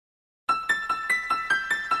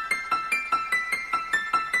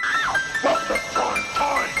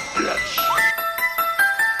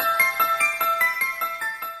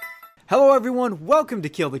Hello everyone, welcome to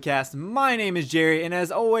Kill the Cast. My name is Jerry, and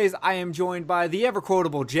as always, I am joined by the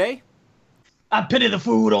ever-quotable Jay. I pity the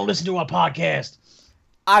fool who don't listen to our podcast.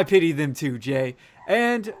 I pity them too, Jay.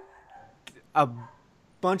 And a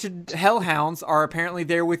bunch of hellhounds are apparently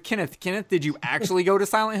there with Kenneth. Kenneth, did you actually go to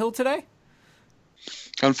Silent Hill today?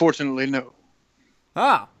 Unfortunately, no.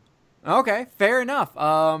 Ah, okay, fair enough.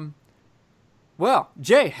 Well,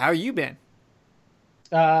 Jay, how you been?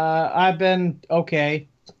 I've been okay.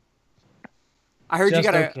 I heard Just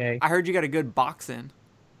you got okay. I heard you got a good box in.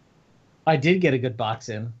 I did get a good box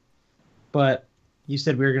in, but you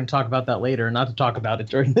said we were going to talk about that later, and not to talk about it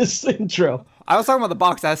during this intro. I was talking about the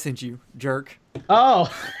box I sent you, jerk.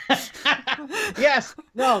 Oh, yes.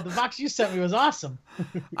 No, the box you sent me was awesome.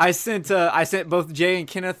 I sent both Jay and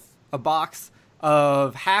Kenneth a box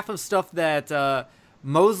of half of stuff that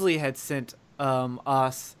Mosley had sent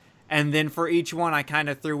us, and then for each one I kind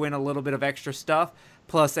of threw in a little bit of extra stuff,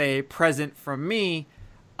 plus a present from me.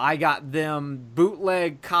 I got them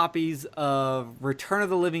bootleg copies of Return of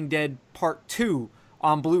the Living Dead Part 2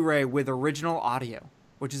 on Blu-ray with original audio,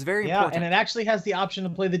 which is very important. Yeah, and it actually has the option to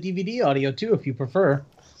play the DVD audio too if you prefer.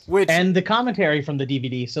 And the commentary from the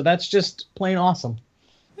DVD, so that's just plain awesome.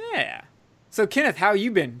 Yeah. So Kenneth, how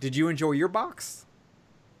you been? Did you enjoy your box?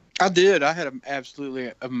 I did. I had an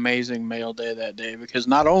absolutely amazing mail day that day because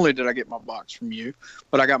not only did I get my box from you,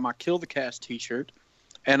 but I got my Kill the Cast t-shirt,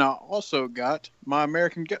 and I also got my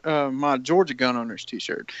my Georgia Gun Owners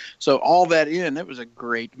t-shirt. So all that in, it was a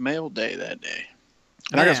great mail day that day.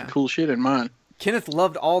 And I got some cool shit in mine. Kenneth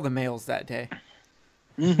loved all the mails that day.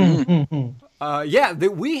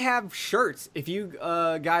 Mm-hmm. We have shirts. If you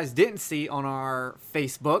guys didn't see on our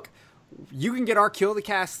Facebook, you can get our Kill the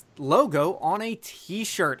Cast logo on a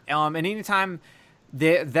t-shirt. And anytime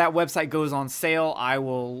that website goes on sale, I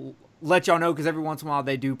will let y'all know, because every once in a while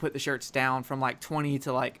they do put the shirts down from like 20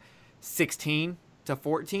 to like 16 to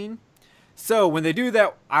 14. So when they do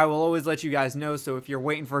that, I will always let you guys know. So if you're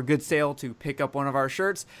waiting for a good sale to pick up one of our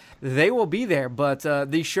shirts, they will be there. But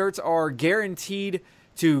these shirts are guaranteed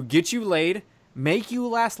to get you laid, make you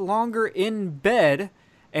last longer in bed,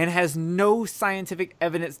 and has no scientific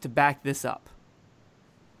evidence to back this up.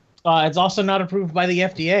 It's also not approved by the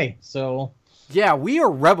FDA, so... Yeah, we are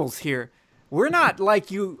rebels here. We're not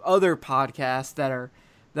like you other podcasts that are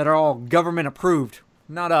all government approved.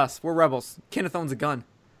 Not us. We're rebels. Kenneth owns a gun.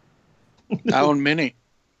 I own many.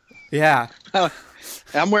 Yeah.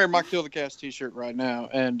 I'm wearing my Kill the Cast t-shirt right now,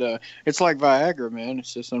 and it's like Viagra, man.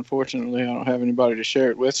 It's just unfortunately I don't have anybody to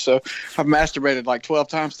share it with, so I've masturbated like 12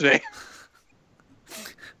 times today.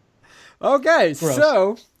 Okay, Gross.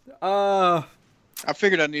 so I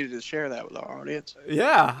figured I needed to share that with our audience.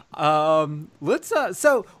 yeah. Let's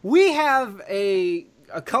so we have a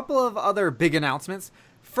couple of other big announcements.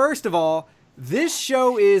 First of all, this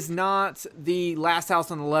show is not the Last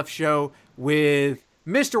House on the Left show with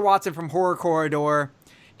Mr. Watson from Horror Corridor.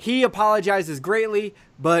 He apologizes greatly,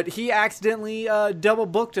 but he accidentally double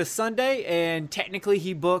booked a Sunday, and technically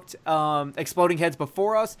he booked Exploding Heads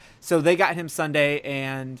before us, so they got him Sunday,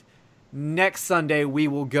 and next Sunday we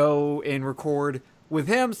will go and record with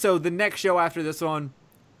him. So the next show after this one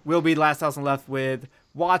will be Last House on the Left with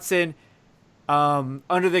Watson,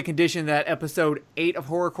 under the condition that episode 8 of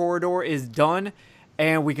Horror Corridor is done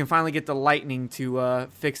and we can finally get the lightning to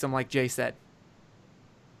fix them like Jay said.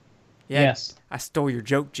 Yeah, Yes. I stole your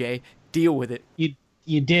joke, Jay. Deal with it.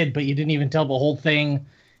 You did, but you didn't even tell the whole thing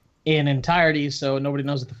in entirety, so nobody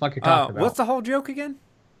knows what the fuck you're talking about. What's the whole joke again?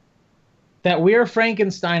 That we're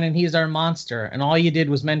Frankenstein and he's our monster, and all you did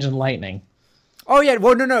was mention lightning. Oh, yeah.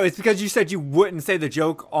 Well, no. It's because you said you wouldn't say the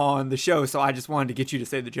joke on the show, so I just wanted to get you to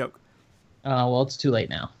say the joke. Well, it's too late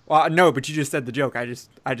now. Well, no, but you just said the joke. I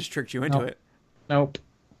just tricked you into it. Nope.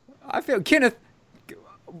 I feel, Kenneth,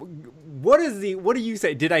 what do you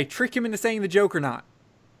say? Did I trick him into saying the joke or not?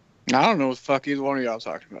 I don't know what the fuck either one of y'all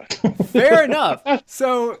talking about. Fair enough.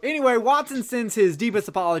 So anyway, Watson sends his deepest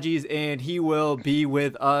apologies, and he will be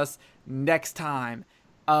with us next time.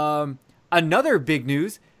 Another big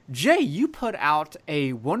news, Jay, you put out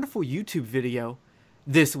a wonderful YouTube video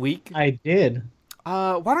this week. I did.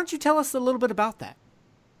 Why don't you tell us a little bit about that?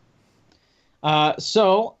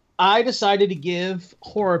 So I decided to give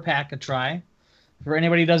Horror Pack a try. For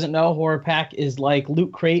anybody who doesn't know, Horror Pack is like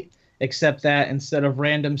Loot Crate, except that instead of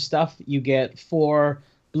random stuff, you get 4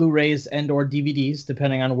 Blu-rays and or DVDs,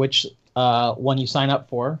 depending on which one you sign up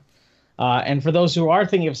for. And for those who are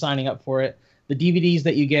thinking of signing up for it, the DVDs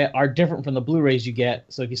that you get are different from the Blu-rays you get.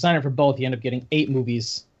 So if you sign up for both, you end up getting 8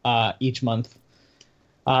 movies each month.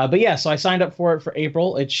 But yeah, so I signed up for it for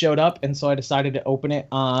April. It showed up, and so I decided to open it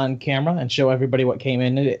on camera and show everybody what came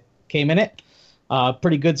in it.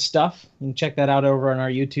 Pretty good stuff. You can check that out over on our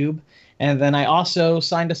YouTube. And then I also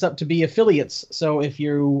signed us up to be affiliates. So if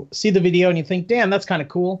you see the video and you think, damn, that's kind of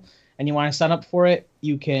cool, and you want to sign up for it,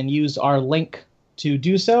 you can use our link to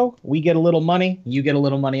do so. We get a little money. You get a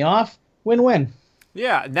little money off. Win-win.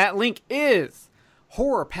 Yeah, and that link is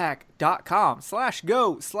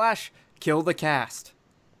horrorpack.com/go/killthecast.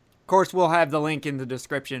 Of course, we'll have the link in the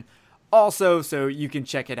description also, so you can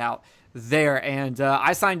check it out there. And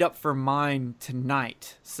I signed up for mine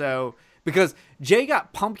tonight. So, because Jay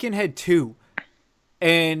got Pumpkinhead 2.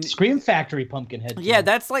 And Scream Factory Pumpkinhead 2. Yeah,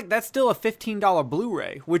 that's still a $15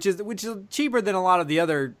 Blu-ray, which is cheaper than a lot of the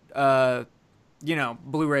other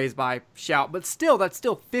Blu-rays by Shout, but still, that's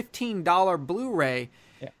still $15 Blu-ray.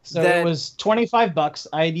 Yeah. So it was $25.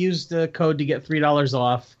 I had used the code to get $3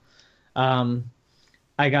 off.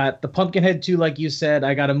 I got the Pumpkinhead 2, like you said.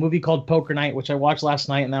 I got a movie called Poker Night, which I watched last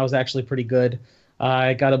night, and that was actually pretty good.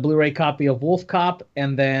 I got a Blu-ray copy of Wolf Cop,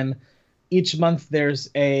 and then each month there's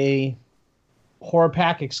a Horror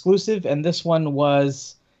Pack exclusive, and this one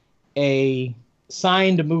was a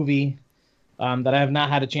signed movie that I have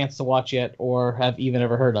not had a chance to watch yet or have even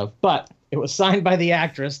ever heard of. But it was signed by the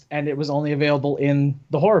actress, and it was only available in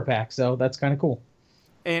the Horror Pack, so that's kind of cool.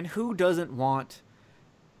 And who doesn't want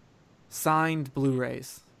signed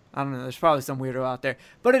Blu-rays? I don't know. There's probably some weirdo out there,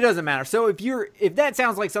 but it doesn't matter. So if that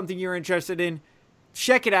sounds like something you're interested in,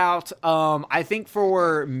 check it out. I think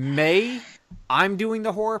for May, I'm doing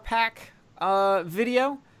the Horror Pack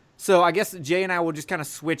video. So I guess Jay and I will just kind of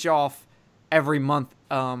switch off every month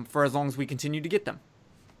for as long as we continue to get them.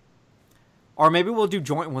 Or maybe we'll do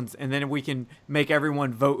joint ones, and then we can make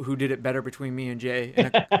everyone vote who did it better between me and Jay.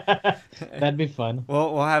 That'd be fun.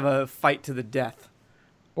 We'll have a fight to the death.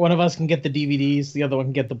 One of us can get the DVDs, the other one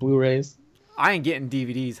can get the Blu-rays. I ain't getting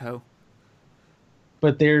DVDs, ho.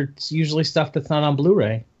 But there's usually stuff that's not on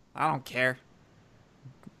Blu-ray. I don't care.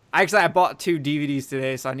 Actually, I bought 2 DVDs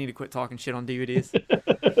today, so I need to quit talking shit on DVDs.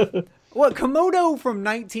 What, Komodo from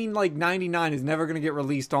 1999 is never going to get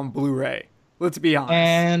released on Blu-ray. Let's be honest.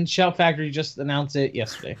 And Shout Factory just announced it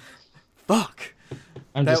yesterday. Fuck.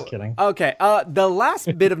 I'm just kidding. Okay. The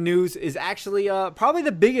last bit of news is actually probably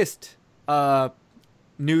the biggest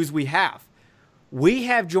news we have. We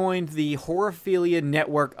have joined the Horrorphilia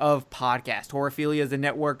network of podcasts. Horrorphilia is a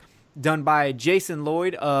network done by Jason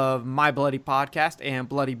Lloyd of My Bloody Podcast and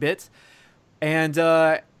Bloody Bits.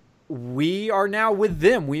 And we are now with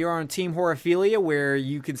them. We are on Team Horrorphilia, where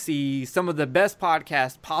you can see some of the best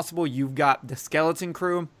podcasts possible. You've got The Skeleton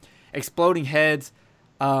Crew, Exploding Heads.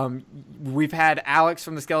 We've had Alex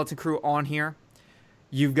from The Skeleton Crew on here.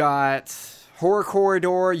 You've got Horror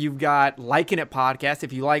Corridor. You've got Lycan It Podcast.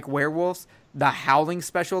 If you like werewolves, the Howling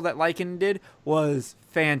special that Lycan did was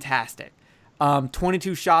fantastic.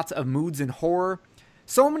 22 Shots of Moods and Horror.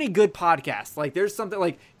 So many good podcasts. Like, there's something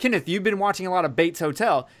like, Kenneth, you've been watching a lot of Bates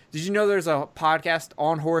Hotel. Did you know there's a podcast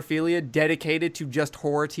on Horrorphilia dedicated to just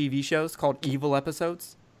horror TV shows called Evil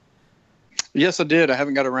Episodes? Yes, I did. I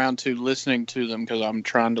haven't got around to listening to them because I'm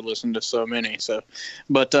trying to listen to so many.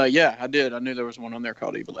 But yeah, I did. I knew there was one on there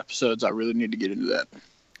called Evil Episodes. I really need to get into that.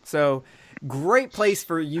 So, great place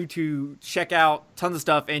for you to check out tons of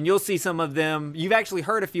stuff, and you'll see some of them. You've actually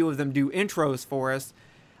heard a few of them do intros for us.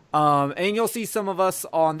 And you'll see some of us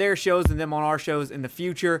on their shows and them on our shows in the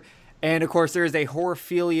future. And, of course, there is a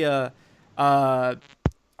Horrorphilia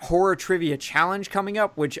Horror Trivia Challenge coming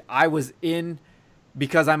up, which I was in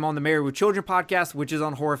because I'm on the Married with Children podcast, which is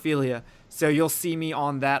on Horrorphilia. So you'll see me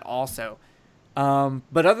on that also.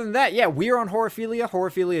 But other than that, yeah, we are on Horrorphilia,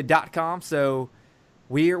 horrorphilia.com. So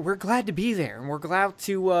we're glad to be there, and we're glad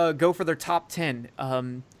to go for their top 10.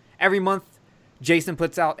 Every month, Jason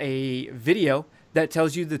puts out a video that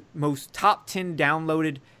tells you the most top 10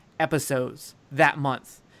 downloaded episodes that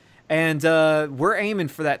month. And we're aiming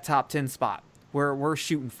for that top 10 spot. We're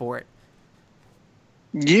shooting for it.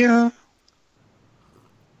 Yeah.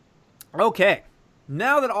 Okay.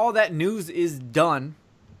 Now that all that news is done,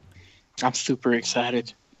 I'm super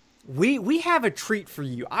excited. We have a treat for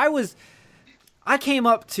you. I came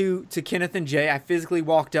up to Kenneth and Jay. I physically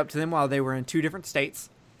walked up to them while they were in 2 different states.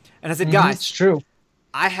 And I said, guys, it's true.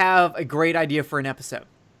 I have a great idea for an episode.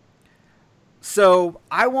 So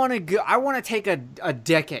I want to take a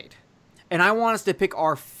decade, and I want us to pick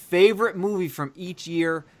our favorite movie from each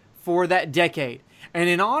year for that decade. And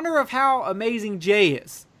in honor of how amazing Jay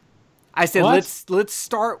is, I said let's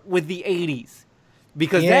start with the 80s,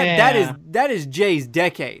 because that is Jay's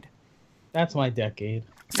decade. That's my decade.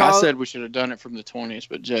 So I said we should have done it from the 20s,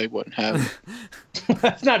 but Jay wouldn't have it.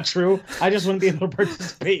 That's not true. I just wouldn't be able to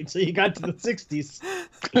participate until you got to the 60s.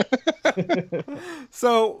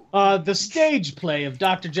 So the stage play of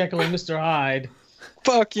Dr. Jekyll and Mr. Hyde.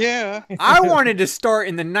 Fuck yeah. I wanted to start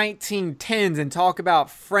in the 1910s and talk about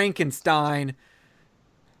Frankenstein.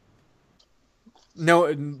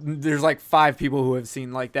 No, there's like 5 people who have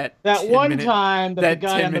seen like that. That 10 one minute, time that the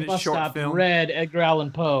guy on the 10-minute bus short stop film. read Edgar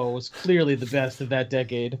Allan Poe was clearly the best of that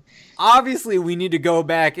decade. Obviously, we need to go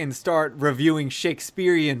back and start reviewing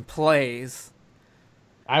Shakespearean plays.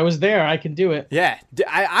 I was there. I can do it. Yeah,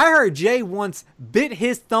 I heard Jay once bit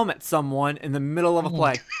his thumb at someone in the middle of a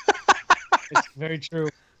play. It's very true.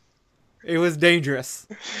 It was dangerous.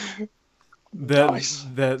 Nice.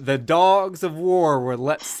 The dogs of war were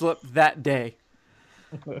let slip that day.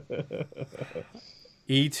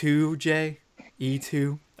 E2, Jay.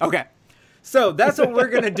 E2. Okay. So that's what we're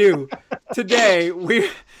going to do today.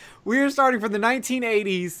 We're starting from the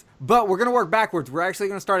 1980s, but we're going to work backwards. We're actually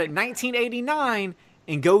going to start at 1989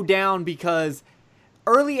 and go down because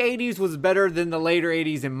early 80s was better than the later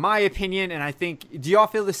 80s in my opinion, and I think, do y'all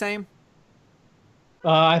feel the same?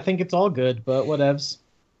 I think it's all good, but whatevs.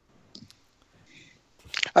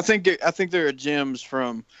 I think there are gems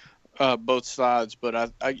from both sides,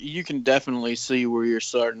 but you can definitely see where you're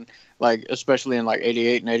starting, like especially in like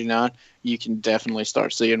 88 and 89, you can definitely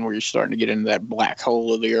start seeing where you're starting to get into that black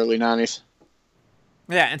hole of the early 90s.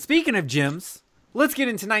 Yeah, and speaking of gems, let's get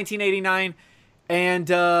into 1989,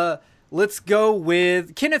 and let's go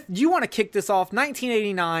with, Kenneth, do you want to kick this off?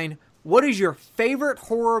 1989, what is your favorite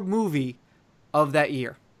horror movie of that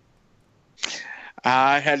year?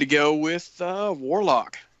 I had to go with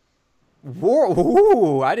Warlock.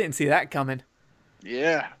 Ooh, I didn't see that coming.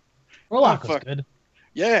 Yeah. Warlock was good.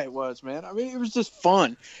 Yeah, it was, man. I mean, it was just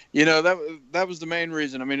fun. You know, that was the main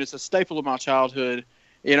reason. I mean, it's a staple of my childhood.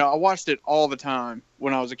 You know, I watched it all the time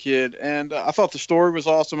when I was a kid, and I thought the story was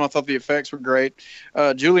awesome. I thought the effects were great.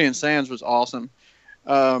 Julian Sands was awesome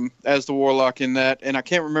as the Warlock in that, and I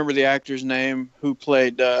can't remember the actor's name who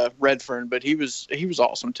played Redfern, but he was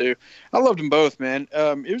awesome too. I loved them both, man.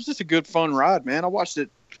 It was just a good, fun ride, man. I watched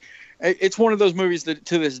it. It's one of those movies that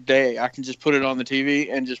to this day I can just put it on the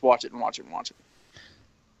TV and just watch it and watch it and watch it.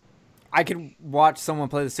 I could watch someone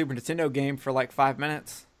play the Super Nintendo game for like 5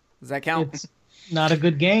 minutes. Does that count? It's not a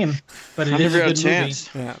good game, but it I is never a had good a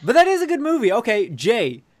chance. movie. Yeah, but that is a good movie. Okay,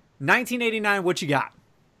 Jay, 1989, what you got?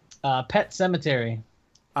 Pet Cemetery.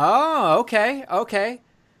 Oh, okay.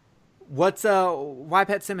 What's why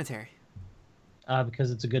Pet Cemetery? Because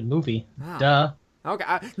it's a good movie. Oh. Duh. Okay,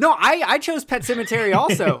 I chose Pet Cemetery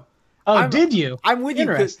also. Oh, did you? I'm with you.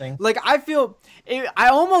 Interesting. Like I feel, I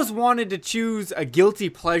almost wanted to choose a guilty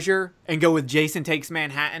pleasure and go with Jason Takes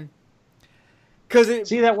Manhattan.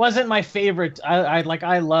 See, that wasn't my favorite.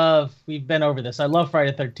 We've been over this. I love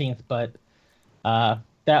Friday the 13th, but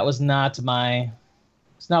that was not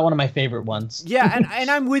it's not one of my favorite ones. Yeah, and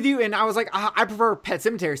I'm with you, and I was like, I prefer Pet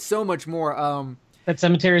Cemetery so much more. Pet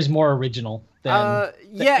Cemetery is more original than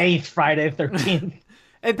the 8th Friday the 13th.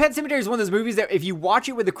 And Pet Sematary is one of those movies that if you watch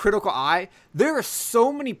it with a critical eye, there are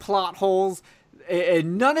so many plot holes,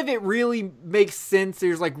 and none of it really makes sense.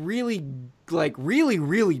 There's really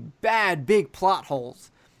bad big plot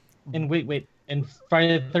holes. And wait, in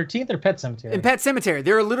Friday the 13th or Pet Cemetery? In Pet Sematary,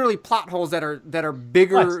 there are literally plot holes that are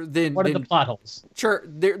bigger than. What are the plot holes? Church.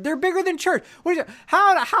 They're bigger than Church.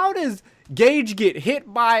 How does Gage get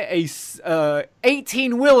hit by a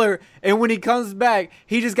 18-wheeler, and when he comes back,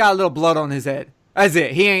 he just got a little blood on his head? That's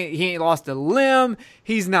it. He ain't lost a limb.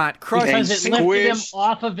 He's not crushed. Because it lifted him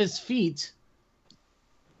off of his feet.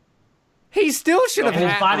 He still should have.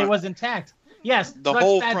 His body was intact. Yes, the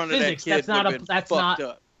whole front physics. of that kid That's fucked not.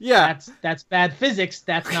 up. Yeah, that's bad physics.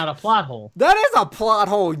 That's not a plot hole. That is a plot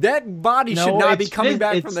hole. That body should not be coming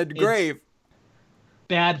back from the grave.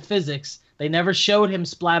 Bad physics. They never showed him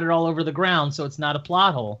splattered all over the ground, so it's not a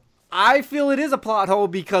plot hole. I feel it is a plot hole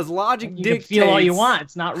because logic dictates. You can feel all you want.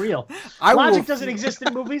 It's not real. Logic doesn't exist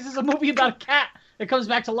in movies. It's a movie about a cat that comes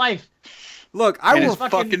back to life. Look, it's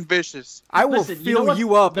fucking vicious. I will fill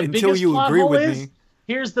you up until you agree with me.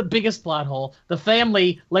 Here's the biggest plot hole. The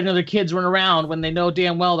family letting other kids run around when they know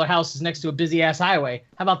damn well their house is next to a busy-ass highway.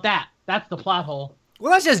 How about that? That's the plot hole.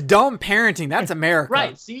 Well, that's just dumb parenting. That's America.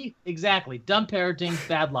 Right, see? Exactly. Dumb parenting,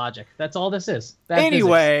 bad logic. That's all this is.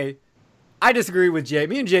 Anyway, I disagree with Jay.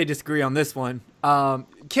 Me and Jay disagree on this one.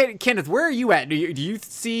 Kenneth, where are you at? Do you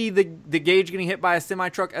see the Gage getting hit by a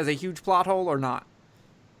semi-truck as a huge plot hole or not?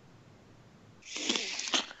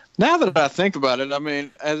 Now that I think about it, I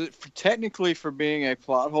mean, technically for being a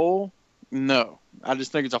plot hole, no. I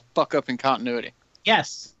just think it's a fuck up in continuity.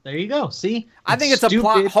 Yes, there you go. See, I think it's a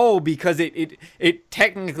plot hole because it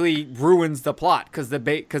technically ruins the plot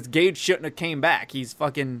because Gage shouldn't have came back. He's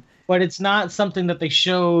fucking. But it's not something that they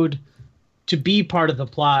showed to be part of the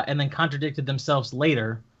plot and then contradicted themselves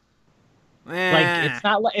later.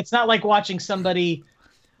 Like it's not like watching somebody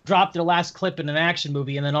drop their last clip in an action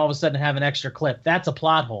movie and then all of a sudden have an extra clip. That's a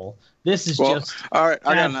plot hole. This is just all right.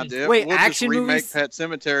 I got an idea. Wait, we'll action just remake movies? Pet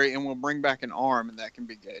Cemetery and we'll bring back an arm, and that can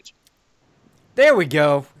be Gage. There we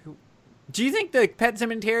go. Do you think the Pet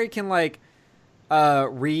Cemetery can like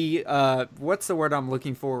what's the word I'm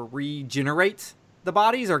looking for? Regenerate the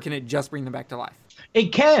bodies, or can it just bring them back to life?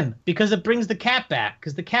 It can, because it brings the cat back,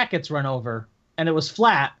 because the cat gets run over and it was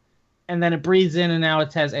flat, and then it breathes in and now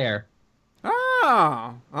it has air.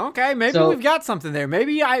 Oh, okay. Maybe we've got something there.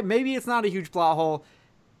 Maybe it's not a huge plot hole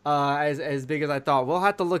as big as I thought. We'll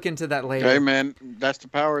have to look into that later. Hey man, that's the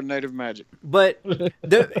power of native magic. But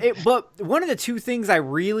but one of the two things I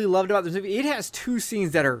really loved about this movie, it has two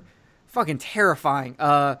scenes that are fucking terrifying.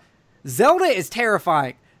 Zelda is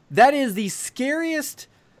terrifying. That is the scariest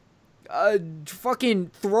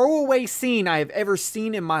fucking throwaway scene I have ever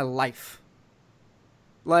seen in my life.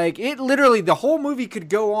 Like, it literally, the whole movie could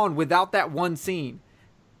go on without that one scene.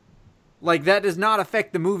 Like, that does not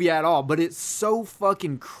affect the movie at all, but it's so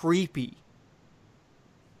fucking creepy.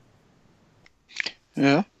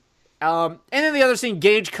 Yeah. And then the other scene,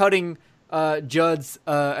 Gage cutting Judd's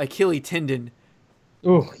Achilles tendon.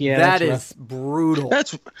 Ooh, yeah, that is brutal.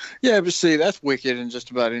 But see, that's wicked in just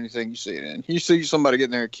about anything you see it in. You see somebody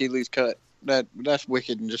getting their Achilles cut, that's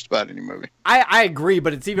wicked in just about any movie. I agree,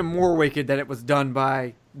 but it's even more wicked that it was done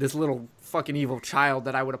by this little fucking evil child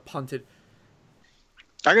that I would have punted.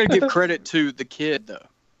 I gotta give credit to the kid though.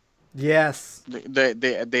 Yes.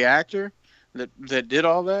 The actor that did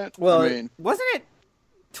all that. Well, I mean, wasn't it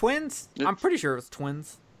twins? I'm pretty sure it was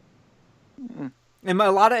twins. In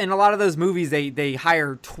a lot of those movies, they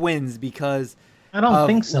hire twins because I don't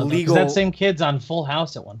think so. Legal... That same kid's on Full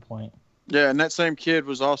House at one point. Yeah, and that same kid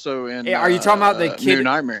was also in. Are you talking about the kid? New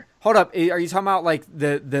Nightmare. Hold up. Are you talking about like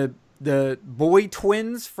the boy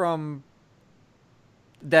twins from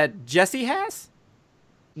that Jesse has?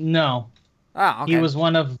 No. Oh, okay. He was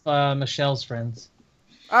one of Michelle's friends.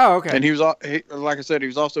 Oh, okay. And he was like I said, he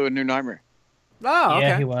was also in New Nightmare. Oh, okay.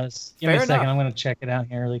 Yeah, he was. Give me a second. I'm going to check it out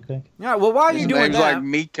here really quick. Yeah, well, while you're doing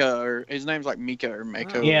that... His name's like Mika or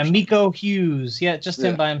Mako. Yeah, Miko Hughes. Yeah, just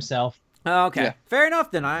him by himself. Oh, okay. Yeah. Fair enough,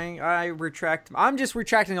 then. I retract... I'm just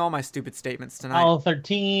retracting all my stupid statements tonight. Apollo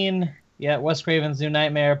 13. Yeah, Wes Craven's New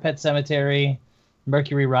Nightmare, Pet Sematary,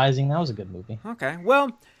 Mercury Rising. That was a good movie. Okay,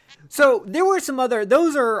 well... So, there were some other...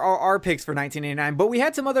 Those are our picks for 1989, but we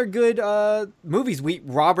had some other good movies.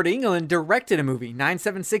 Robert Englund directed a movie,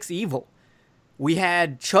 976 Evil. We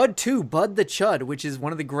had Chud 2, Bud the Chud, which is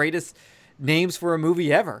one of the greatest names for a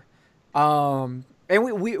movie ever. And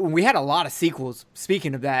we had a lot of sequels.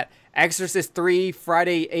 Speaking of that, Exorcist 3,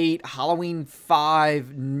 Friday 8, Halloween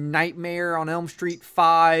 5, Nightmare on Elm Street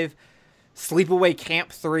 5, Sleepaway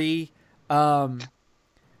Camp 3.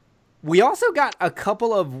 We also got a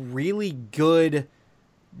couple of really good...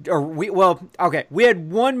 We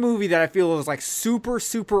had one movie that I feel was like super,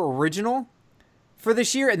 super original for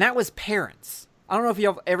this year, and that was Parents. I don't know if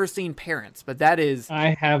you've ever seen Parents, but that is...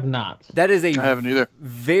 I have not. That is I haven't either.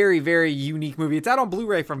 Very, very unique movie. It's out on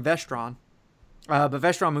Blu-ray from Vestron, but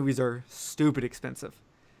Vestron movies are stupid expensive.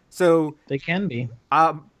 So they can be.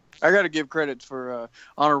 I got to give credit for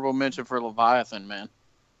honorable mention for Leviathan, man.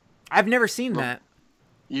 I've never seen that.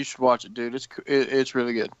 You should watch it, dude. It's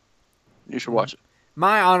really good. You should watch it.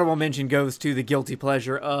 My honorable mention goes to the guilty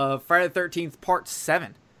pleasure of Friday the 13th, Part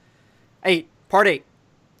 7. Part 8.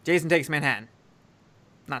 Jason Takes Manhattan.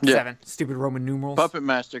 Not 7. Stupid Roman numerals. Puppet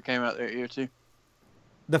Master came out that year, too.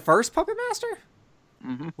 The first Puppet Master?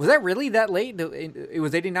 Mm-hmm. Was that really that late? It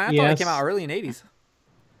was 89? I thought it came out early in 80s.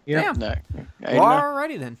 Yeah. Damn. No. Well,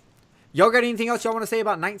 alrighty then. Y'all got anything else y'all want to say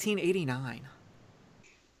about 1989?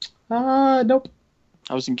 Nope.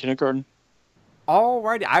 I was in kindergarten.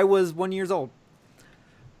 Alrighty. I was 1 year old.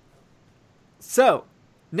 So,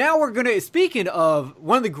 now we're going to, speaking of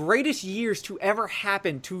one of the greatest years to ever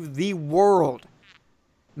happen to the world.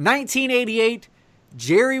 1988,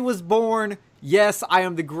 Jerry was born. Yes, I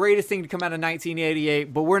am the greatest thing to come out of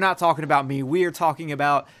 1988, but we're not talking about me. We are talking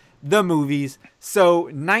about the movies. So,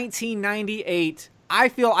 1998, I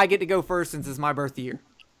feel I get to go first since it's my birth year.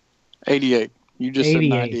 88. You just 88.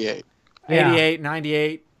 said 98. Yeah. 88,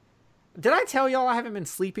 98. Did I tell y'all I haven't been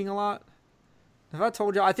sleeping a lot? Have I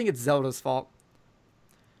told y'all? I think it's Zelda's fault.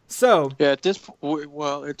 So yeah, at this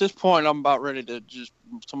point, I'm about ready to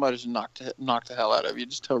somebody just knock the hell out of you.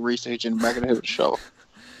 Just tell Reese to hit you in the back of the head with a shovel.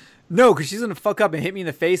 No, because she's gonna fuck up and hit me in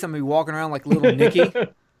the face. I'm gonna be walking around like little Nicky.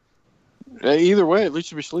 Either way, at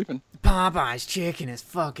least you'll be sleeping. Popeye's chicken is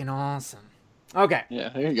fucking awesome. Okay. Yeah,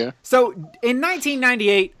 there you go. So in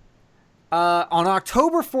 1998, on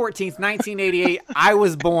October 14th, 1988, I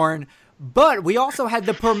was born. But we also had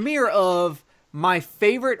the premiere of my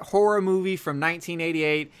favorite horror movie from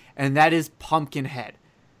 1988, and that is Pumpkinhead.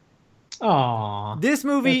 Aw. This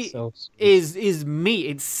movie so sweet. is me.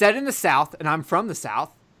 It's set in the South, and I'm from the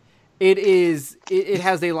South. It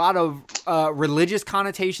has a lot of religious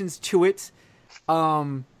connotations to it,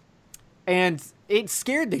 and it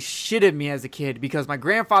scared the shit out of me as a kid because my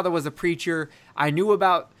grandfather was a preacher. I knew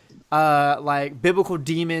about like biblical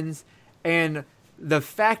demons, and the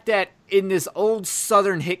fact that in this old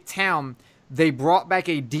Southern hick town they brought back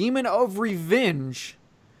a demon of revenge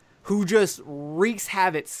who just wreaks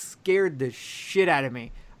havoc scared the shit out of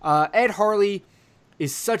me. Ed Harley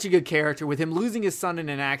is such a good character, with him losing his son in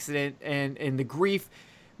an accident and the grief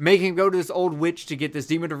making him go to this old witch to get this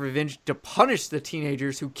demon of revenge to punish the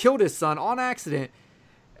teenagers who killed his son on accident.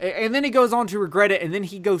 And then he goes on to regret it, and then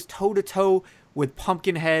he goes toe-to-toe with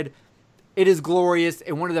Pumpkinhead. It is glorious,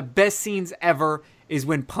 and one of the best scenes ever is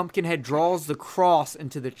when Pumpkinhead draws the cross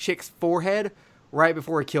into the chick's forehead right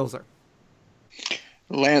before he kills her.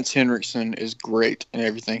 Lance Henriksen is great in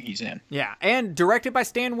everything he's in. Yeah, and directed by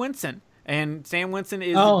Stan Winston. And Stan Winston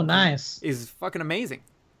is nice. Is fucking amazing.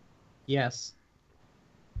 Yes.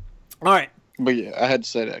 All right. But yeah, I had to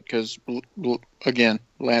say that because, again,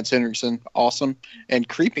 Lance Henriksen, awesome and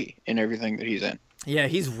creepy in everything that he's in. Yeah,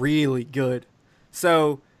 he's really good.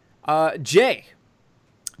 So, Jay.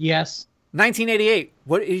 Yes. 1988.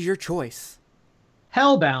 What is your choice?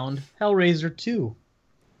 Hellbound, Hellraiser 2.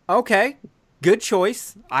 Okay. Good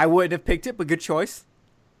choice. I wouldn't have picked it, but good choice.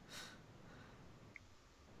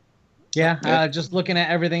 Yeah, just looking at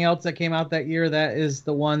everything else that came out that year, that is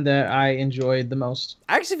the one that I enjoyed the most.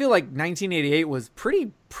 I actually feel like 1988 was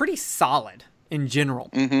pretty solid in general.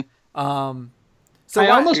 Mm-hmm. So I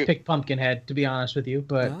almost picked Pumpkinhead, to be honest with you,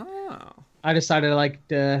 but I decided I liked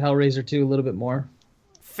Hellraiser 2 a little bit more.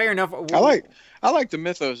 Fair enough. I like the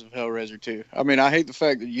mythos of Hellraiser 2. I mean, I hate the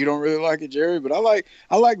fact that you don't really like it, Jerry, but I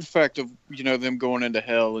like the fact of, them going into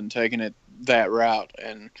hell and taking it that route,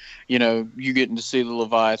 and you getting to see the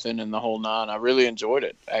Leviathan and the whole nine. I really enjoyed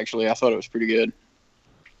it. Actually, I thought it was pretty good.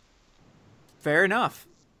 Fair enough.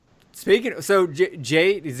 So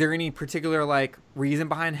Jay, is there any particular reason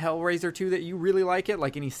behind Hellraiser 2 that you really like it?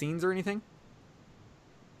 Like any scenes or anything?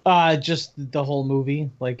 Just the whole movie.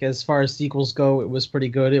 As far as sequels go, it was pretty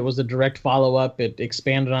good. It was a direct follow-up. It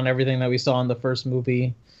expanded on everything that we saw in the first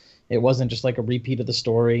movie. It wasn't just a repeat of the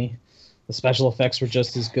story. The special effects were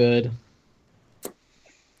just as good.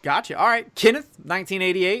 Gotcha. All right. Kenneth,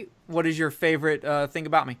 1988. What is your favorite thing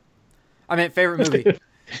about me? I mean, favorite movie.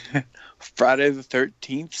 Friday the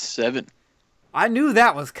 13th, 7. I knew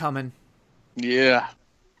that was coming. Yeah.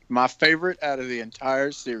 My favorite out of the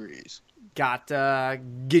entire series. Got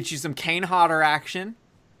get you some Kane Hodder action.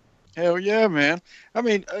 Hell yeah, man. I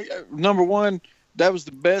mean, number one, that was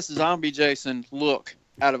the best zombie Jason look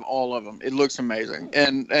out of all of them. It looks amazing.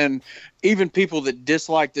 And even people that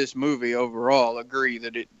dislike this movie overall agree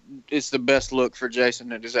that it's the best look for Jason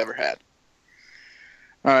that has ever had.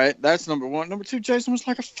 All right, that's number one. Number two, Jason was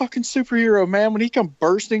like a fucking superhero, man. When he come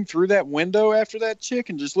bursting through that window after that chick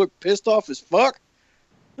and just looked pissed off as fuck,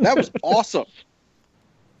 that was awesome.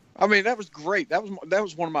 I mean, that was great. That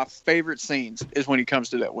was one of my favorite scenes is when he comes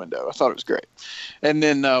to that window. I thought it was great. And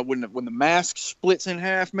then when the mask splits in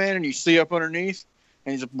half, man, and you see up underneath,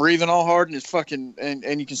 and he's breathing all hard and his fucking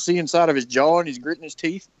and you can see inside of his jaw and he's gritting his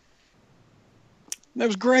teeth. That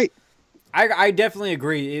was great. I definitely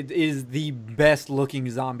agree. It is the best looking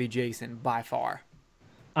zombie Jason by far.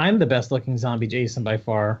 I'm the best looking zombie Jason by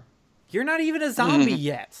far. You're not even a zombie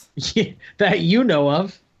yet. That you know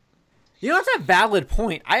of. That's a valid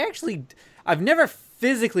point. I've never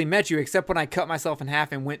physically met you except when I cut myself in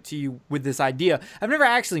half and went to you with this idea. I've never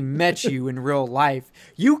actually met you in real life.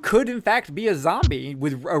 You could, in fact, be a zombie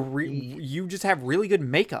with you just have really good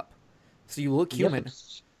makeup, so you look human.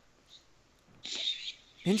 Yep.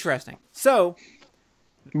 Interesting. So,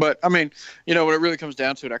 but I mean, when it really comes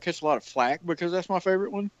down to it, I catch a lot of flack because that's my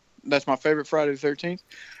favorite one. That's my favorite Friday the 13th.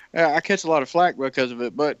 I catch a lot of flack because of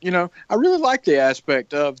it, but I really like the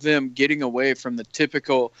aspect of them getting away from the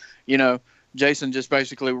typical, Jason just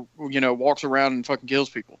basically, walks around and fucking kills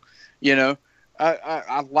people.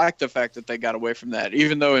 I like the fact that they got away from that,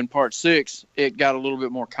 even though in part 6 it got a little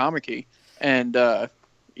bit more comic-y, and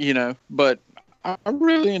but I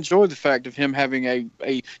really enjoyed the fact of him having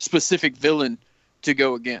a specific villain to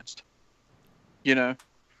go against,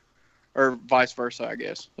 or vice versa, I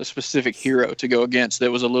guess. A specific hero to go against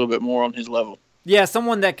that was a little bit more on his level. Yeah,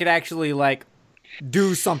 someone that could actually,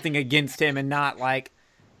 do something against him and not,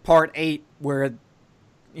 part 8 where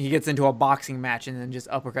he gets into a boxing match and then just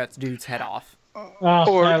uppercuts dude's head off. That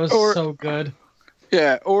was so good.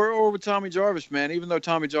 Yeah, or with Tommy Jarvis, man. Even though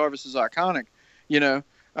Tommy Jarvis is iconic,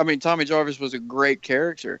 I mean, Tommy Jarvis was a great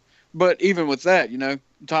character. But even with that,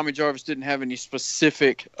 Tommy Jarvis didn't have any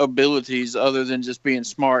specific abilities other than just being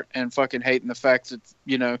smart and fucking hating the fact that,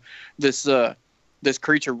 this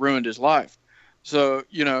creature ruined his life. So,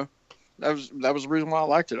 that was the reason why I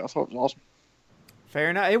liked it. I thought it was awesome. Fair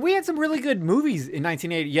enough. And we had some really good movies in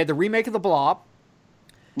 1980. You had the remake of The Blob.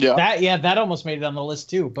 Yeah. That almost made it on the list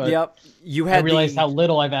too. But yep. I realized how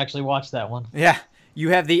little I've actually watched that one. Yeah. You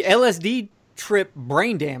have the LSD trip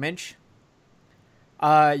Brain Damage.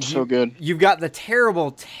 So good. You've got the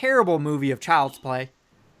terrible, terrible movie of Child's Play.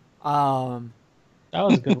 That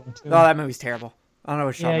was a good one too. Oh, that movie's terrible. I don't know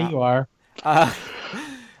what you're talking about. Yeah, you are.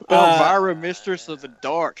 Elvira, Mistress of the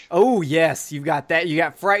Dark. Oh, yes. You've got that. You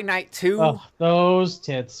got Fright Night 2. Oh, those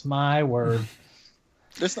tits, my word.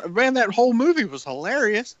 Man, that whole movie was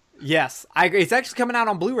hilarious. Yes. I agree. It's actually coming out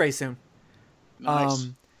on Blu-ray soon. Nice.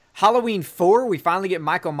 Halloween 4, we finally get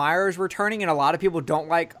Michael Myers returning, and a lot of people don't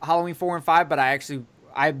like Halloween 4 and 5, but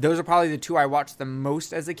those are probably the two I watched the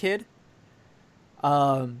most as a kid.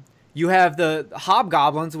 You have the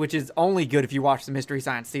Hobgoblins, which is only good if you watch the Mystery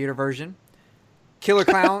Science Theater version. Killer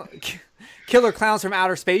Clowns from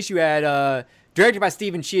Outer Space. You had directed by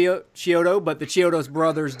Steven Chiodo, but the Chiodos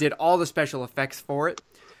brothers did all the special effects for it.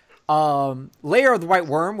 Lair of the White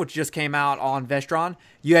Worm, which just came out on Vestron.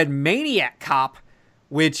 You had Maniac Cop,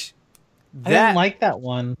 which I didn't like that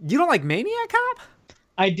one. You don't like Maniac Cop?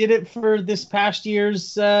 I did it for this past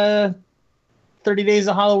year's 30 Days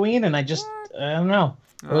of Halloween, and I don't know.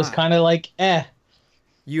 It was kind of like,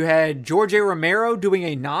 You had George A. Romero doing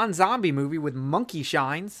a non-zombie movie with Monkey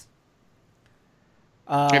Shines.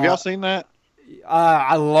 Have y'all seen that?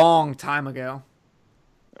 A long time ago.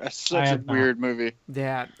 That's such a weird movie.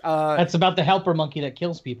 Yeah. That's about the helper monkey that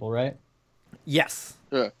kills people, right? Yes.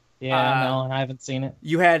 Yeah. Yeah, no, I haven't seen it.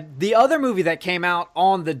 You had the other movie that came out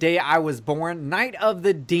on the day I was born, Night of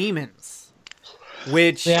the Demons,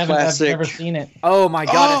 which I've never seen it. Oh my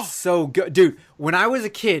god, it's so good, dude. When I was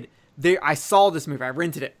a kid, I saw this movie. I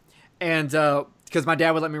rented it, and because my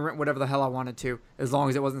dad would let me rent whatever the hell I wanted to, as long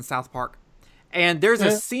as it wasn't South Park. And there's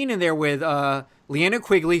a scene in there with Leanna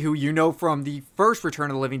Quigley, who you know from the first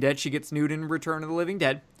Return of the Living Dead. She gets nude in Return of the Living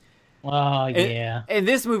Dead. Oh, yeah. In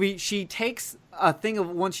this movie, she takes a thing of,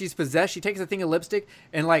 once she's possessed, she takes a thing of lipstick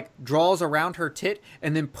and like draws around her tit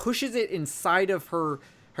and then pushes it inside of her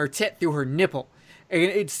tit through her nipple. And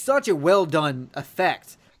it's such a well done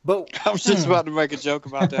effect. But I was just about to make a joke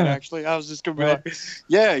about that, actually. I was just going to be like,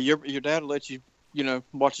 yeah, your dad will let you,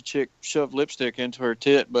 watch a chick shove lipstick into her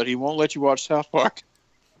tit, but he won't let you watch South Park.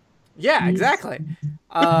 Yeah, exactly.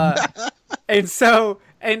 And so,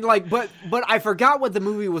 and like, but I forgot what the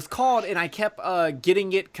movie was called, and I kept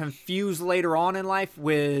getting it confused later on in life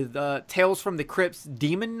with Tales from the Crypt's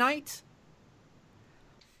Demon Knight.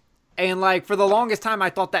 And like, for the longest time, I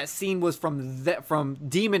thought that scene was from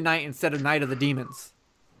Demon Knight instead of Night of the Demons.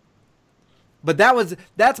 But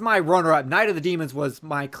that's my runner-up. Night of the Demons was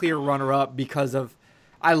my clear runner-up because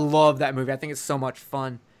I love that movie. I think it's so much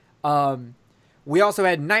fun. We also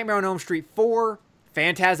had Nightmare on Elm Street 4,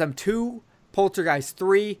 Phantasm 2, Poltergeist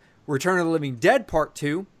 3, Return of the Living Dead Part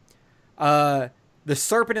 2, The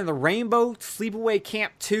Serpent and the Rainbow, Sleepaway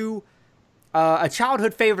Camp 2, a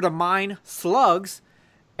childhood favorite of mine, Slugs,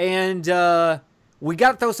 and we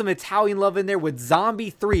got to throw some Italian love in there with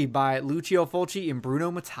Zombie 3 by Lucio Fulci and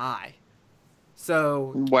Bruno Mattei.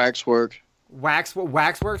 So Waxwork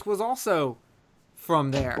was also from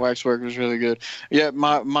there. Waxwork was really good. Yeah,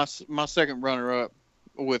 my second runner up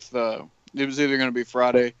with it was either going to be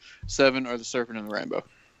Friday 7 or The Serpent and the Rainbow.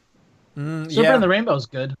 Serpent and the Rainbow is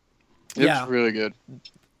good. It's really good.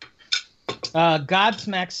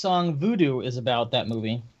 Godsmack's song Voodoo is about that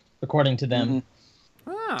movie, according to them.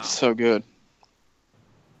 Mm-hmm. Oh. So good.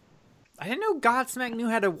 I didn't know Godsmack knew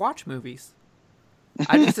how to watch movies.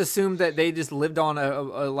 I just assumed that they just lived on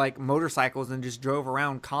like motorcycles and just drove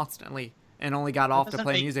around constantly and only got off to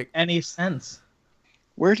play music. Any sense?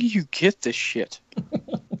 Where do you get this shit?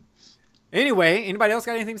 Anyway, anybody else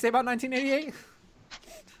got anything to say about 1988?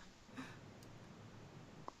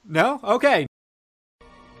 No? Okay.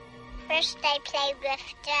 First I played with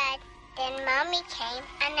Dad, then Mommy came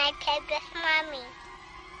and I played with Mommy.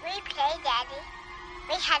 We played, Daddy.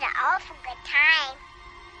 We had an awful good time.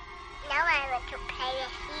 Now I want to play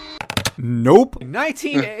with you. Nope.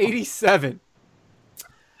 1987.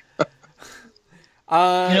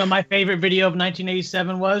 My favorite video of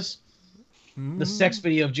 1987 was the sex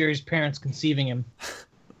video of Jerry's parents conceiving him.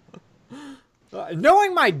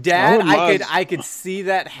 Knowing my dad, I could see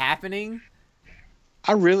that happening.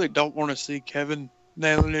 I really don't want to see Kevin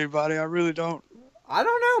nailing anybody. I really don't. I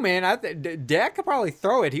don't know, man. Dad could probably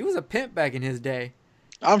throw it. He was a pimp back in his day.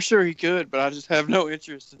 I'm sure he could, but I just have no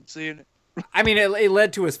interest in seeing it. I mean, it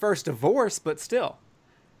led to his first divorce, but still.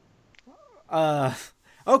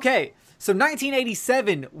 Okay, so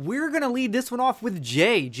 1987. We're gonna lead this one off with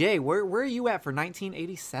Jay. Jay, where are you at for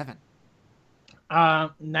 1987?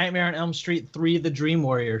 Nightmare on Elm Street 3: The Dream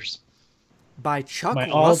Warriors. By Chuck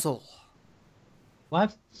Russell.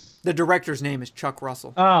 What? The director's name is Chuck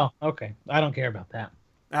Russell. Oh, okay. I don't care about that.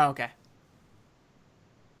 Oh, okay.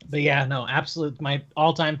 But yeah, no, absolute my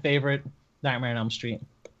all-time favorite Nightmare on Elm Street.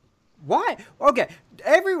 Why? Okay,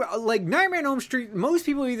 Nightmare on Elm Street. Most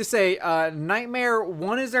people either say Nightmare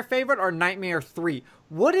 1 is their favorite or Nightmare 3.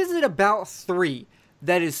 What is it about 3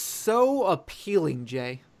 that is so appealing,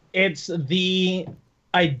 Jay? It's the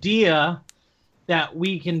idea that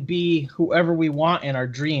we can be whoever we want in our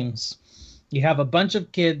dreams. You have a bunch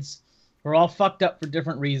of kids who are all fucked up for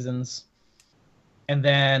different reasons, and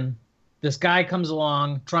then this guy comes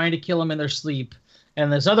along trying to kill them in their sleep,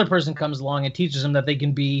 and this other person comes along and teaches them that they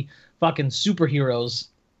can be fucking superheroes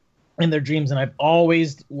in their dreams. And I've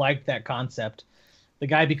always liked that concept. The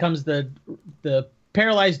guy becomes the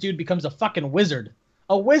paralyzed dude becomes a fucking wizard.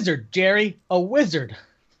 A wizard, Jerry, a wizard.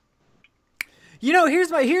 You know,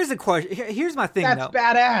 here's a question. Here's my thing. That's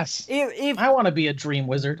badass. If I want to be a dream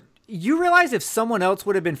wizard. You realize if someone else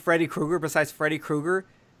would have been Freddy Krueger besides Freddy Krueger,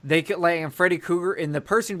 they could and Freddy Krueger and the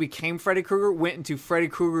person who became Freddy Krueger went into Freddy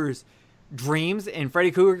Krueger's dreams, and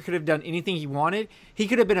Freddy Krueger could have done anything he wanted. He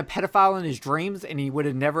could have been a pedophile in his dreams, and he would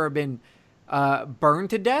have never been burned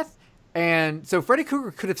to death. And so Freddy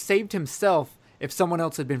Krueger could have saved himself if someone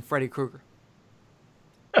else had been Freddy Krueger.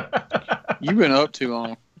 You've been up too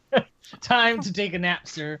long. Time to take a nap,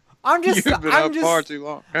 sir. You've been up far too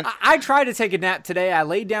long. I tried to take a nap today. I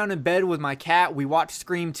laid down in bed with my cat. We watched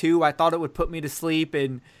Scream 2. I thought it would put me to sleep,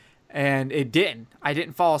 and it didn't. I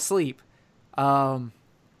didn't fall asleep.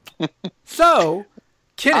 So,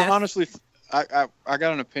 Kenneth, honestly, I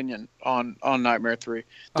got an opinion on Nightmare 3.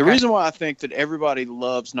 The reason why I think that everybody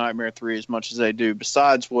loves Nightmare 3 as much as they do,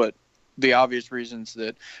 besides what the obvious reasons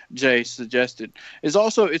that Jay suggested, is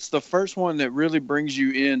also it's the first one that really brings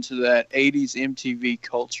you into that 80s MTV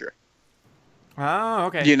culture. Oh,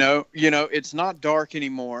 okay. You know, it's not dark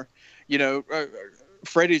anymore. You know,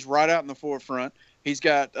 Freddy's right out in the forefront. He's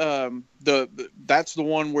got that's the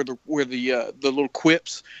one where the little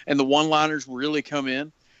quips and the one-liners really come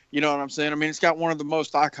in. You know what I'm saying? I mean, it's got one of the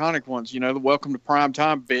most iconic ones. You know, the "Welcome to Prime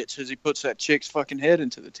Time" bitch as he puts that chick's fucking head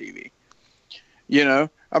into the TV. You know,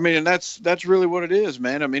 I mean, and that's really what it is,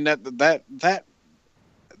 man. I mean, that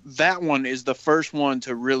one is the first one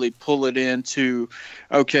to really pull it into,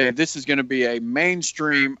 okay, this is going to be a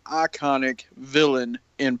mainstream iconic villain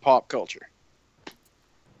in pop culture.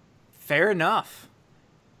 Fair enough.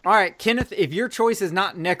 All right, Kenneth, if your choice is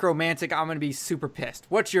not Necromantic, I'm going to be super pissed.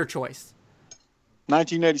 What's your choice?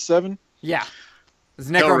 1987? Yeah. It's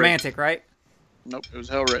Necromantic, right? Nope, it was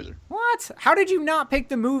Hellraiser. What? How did you not pick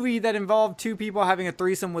the movie that involved two people having a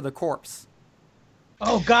threesome with a corpse?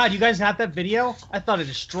 Oh, God, you guys had that video? I thought I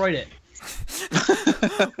destroyed it.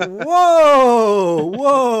 Whoa.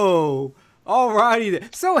 Alrighty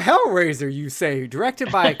then. So Hellraiser, you say,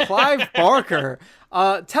 directed by Clive Barker.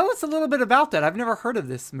 Tell us a little bit about that. I've never heard of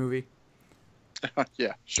this movie.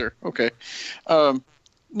 Yeah, sure. Okay.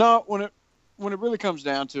 No, when it really comes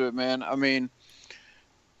down to it, man, I mean,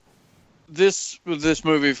 this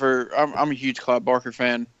movie I'm a huge Clive Barker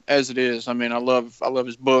fan as it is. I mean, I love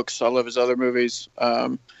his books. I love his other movies.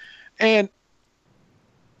 And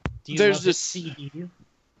do you there's love this CD?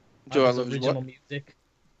 Do I love his original what? music?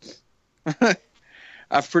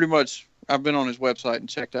 I've been on his website and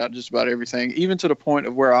checked out just about everything, even to the point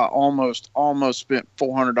of where I almost spent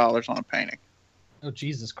 $400 on a painting. Oh,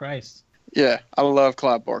 Jesus Christ. Yeah, I love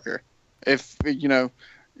Clive Barker. If, you know,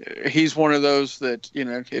 he's one of those that, you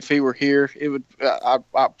know, if he were here,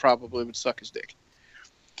 I probably would suck his dick.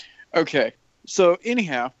 Okay. So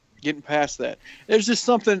anyhow, getting past that, there's just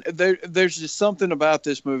something about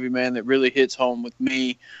this movie, man, that really hits home with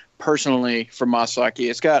me personally from my psyche.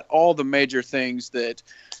 It's got all the major things that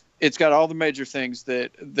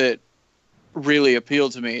really appeal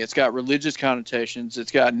to me. It's got religious connotations.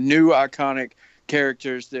 It's got new iconic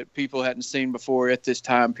characters that people hadn't seen before at this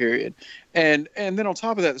time period. And then on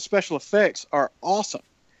top of that, the special effects are awesome.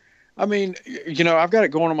 I mean, you know, I've got it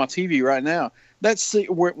going on my TV right now. That's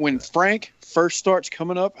when Frank first starts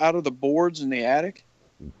coming up out of the boards in the attic,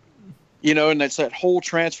 you know, and that's that whole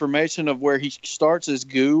transformation of where he starts as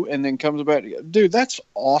goo and then comes back. Dude, that's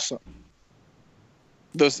awesome.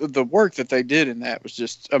 The work that they did in that was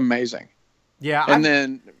just amazing. Yeah. And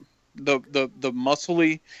then the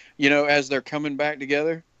muscly, as they're coming back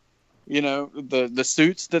together. The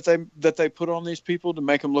suits that they put on these people to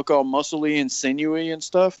make them look all muscly and sinewy and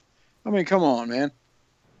stuff. I mean, come on, man.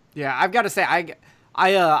 Yeah, I've got to say,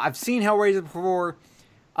 I've seen Hellraiser before,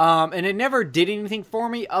 and it never did anything for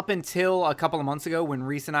me up until a couple of months ago when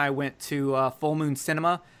Reese and I went to Full Moon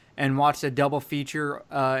Cinema and watched a double feature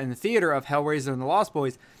in the theater of Hellraiser and the Lost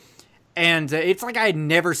Boys. And it's like I had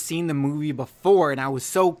never seen the movie before, and I was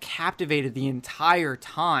so captivated the entire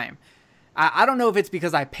time. I don't know if it's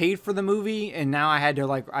because I paid for the movie, and now I had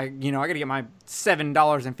to, I got to get my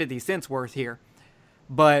 $7.50 worth here.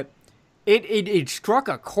 But it struck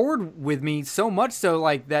a chord with me so much so,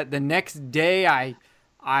 that the next day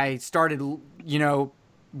I started,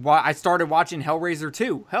 I started watching Hellraiser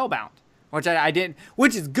 2, Hellbound, which I didn't,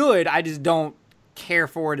 which is good. I just don't care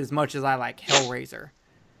for it as much as I like Hellraiser.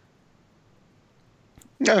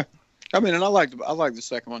 Yeah, I mean, and I like the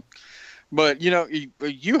second one, but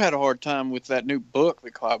you had a hard time with that new book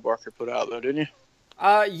that Clive Barker put out, though, didn't you?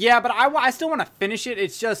 Yeah, but I still want to finish it.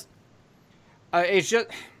 It's just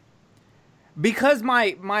because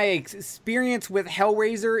my experience with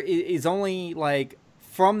Hellraiser is only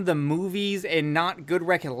from the movies and not good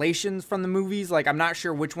recollections from the movies. I'm not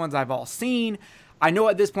sure which ones I've all seen. I know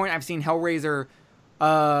at this point I've seen Hellraiser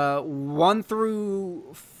 1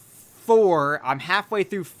 through 4. I'm halfway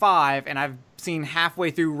through 5, and I've seen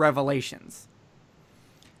halfway through Revelations.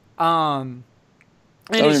 I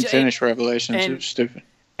didn't finish Revelations. It was stupid.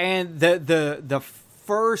 And the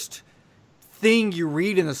first thing you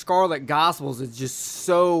read in the Scarlet Gospels is just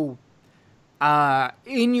so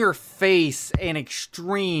in your face and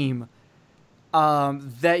extreme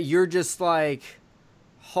that you're just like,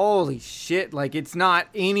 holy shit! It's not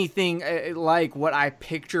anything like what I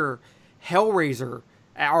picture Hellraiser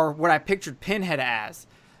or what I pictured Pinhead as.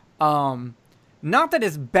 Not that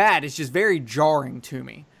it's bad; it's just very jarring to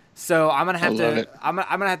me. So I'm gonna have to. I'm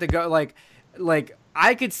gonna have to go.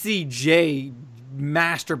 I could see Jay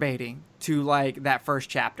masturbating to that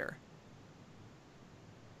first chapter.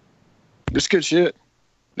 It's good shit.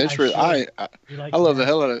 It's really, I love the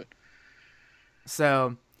hell out of it.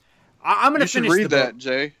 So I'm gonna finish. You should read that,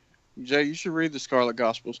 Jay. Jay, you should read the Scarlet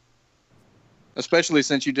Gospels, especially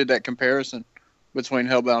since you did that comparison between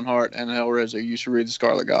Hellbound Heart and Hellraiser. You should read the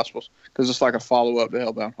Scarlet Gospels because it's like a follow-up to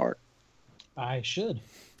Hellbound Heart. I should.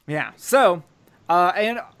 Yeah. So,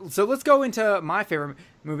 so let's go into my favorite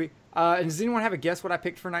movie. And does anyone have a guess what I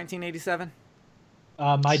picked for 1987?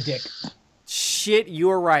 My dick. Shit,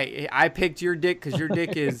 you're right. I picked your dick because your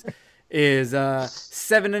dick is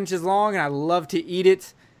 7 inches long, and I love to eat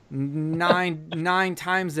it nine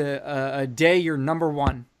times a day. You're number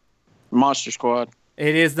one. Monster Squad.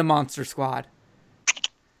 It is the Monster Squad.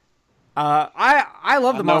 I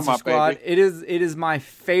love the Monster Squad. Baby. It is my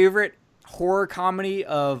favorite horror comedy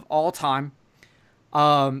of all time.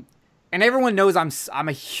 And everyone knows I'm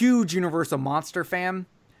a huge Universal Monster fan.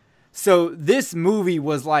 So this movie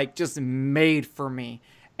was just made for me.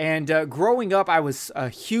 And growing up, I was a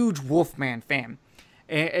huge Wolfman fan.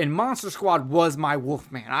 And Monster Squad was my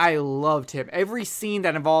Wolfman. I loved him. Every scene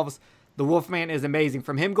that involves the Wolfman is amazing.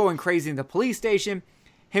 From him going crazy in the police station,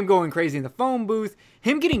 him going crazy in the phone booth,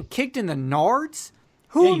 him getting kicked in the nards.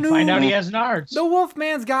 Who knew? Find out he has nards. The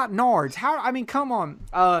Wolfman's got nards. Come on.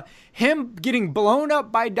 Him getting blown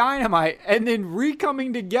up by dynamite and then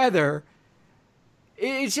re-coming together.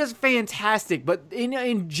 It's just fantastic. But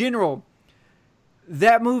in general,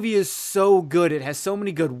 that movie is so good. It has so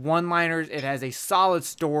many good one-liners. It has a solid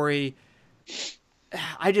story.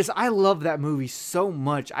 I love that movie so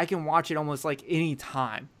much. I can watch it almost any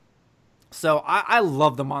time. So I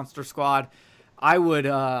love the Monster Squad. I would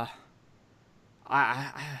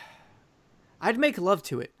I'd make love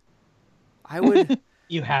to it. I would.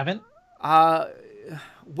 You haven't?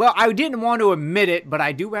 Well, I didn't want to admit it, but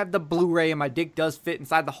I do have the Blu-ray, and my dick does fit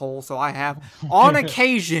inside the hole, so I have, on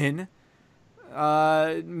occasion,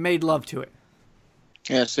 made love to it.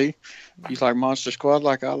 Yeah, see? You like Monster Squad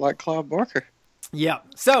like I like Clive Barker. Yeah.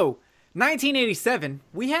 So, 1987,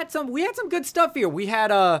 we had some good stuff here. We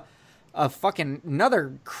had a fucking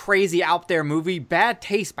another crazy out there movie, Bad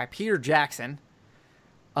Taste by Peter Jackson.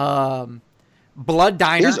 Blood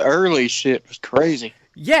Diner. His early shit was crazy.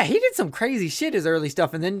 Yeah, he did some crazy shit, his early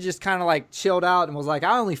stuff, and then just kind of chilled out and was like,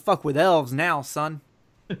 I only fuck with elves now, son.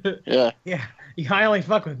 Yeah. Yeah. I only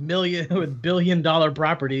fuck with billion-dollar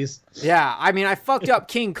properties. Yeah, I mean, I fucked up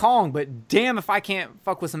King Kong, but damn if I can't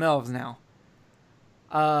fuck with some elves now.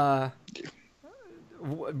 You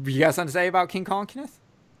got something to say about King Kong, Kenneth?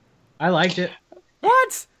 I liked it.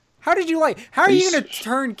 What? How are you going to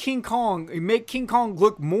turn King Kong, make King Kong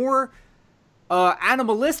look more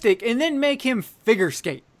animalistic, and then make him figure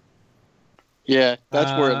skate. Yeah,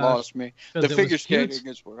 that's where it lost me. 'cause The it figure was cute.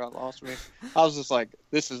 skating is where it lost me. I was just like,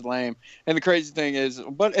 this is lame. And the crazy thing is,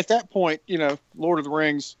 but at that point, Lord of the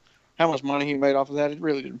Rings, how much money he made off of that, it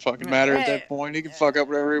really didn't fucking matter at that point. He could fuck up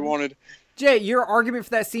whatever he wanted. Jay, your argument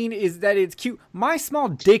for that scene is that it's cute. My small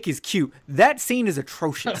dick is cute. That scene is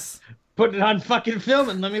atrocious. Put it on fucking film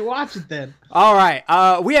and let me watch it then. All right.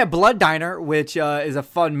 We have Blood Diner, which is a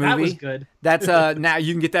fun movie. That was good. That's now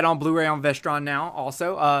you can get that on Blu-ray on Vestron now.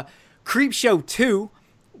 Also, Creepshow 2,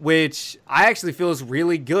 which I actually feel is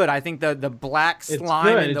really good. I think the black It's slime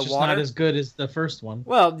good. in It's the just water. not as good as the first one.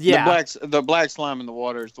 Well, yeah, The black slime in the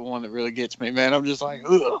water is the one that really gets me, man. I'm just like,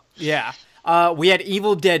 ugh. yeah. We had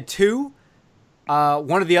Evil Dead 2,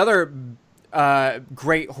 one of the other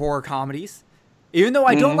great horror comedies. Even though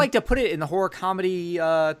I don't like to put it in the horror comedy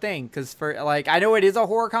thing, because I know it is a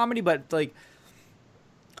horror comedy, but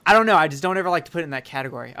I don't know. I just don't ever like to put it in that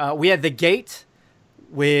category. We had The Gate,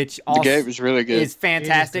 which also The Gate was really good. is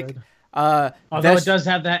fantastic. It is good. Although Ves- it does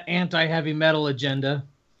have that anti-heavy metal agenda.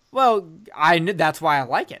 Well, that's why I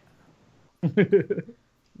like it. I'm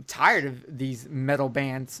tired of these metal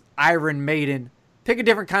bands. Iron Maiden. Pick a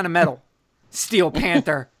different kind of metal. Steel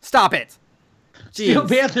Panther. Stop it. Steel Jeez.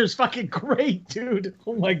 Panther's fucking great, dude.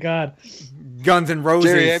 Oh my god. Guns N'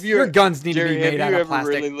 Roses. Jerry, Your guns need Jerry, to be made out have of you ever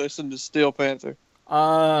plastic. really listened to Steel Panther?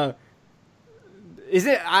 Is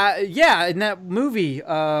it? Yeah, in that movie.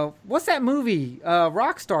 What's that movie?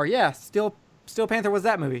 Rockstar. Yeah, Steel Panther was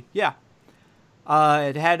that movie. Yeah.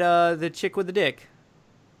 It had the chick with the dick.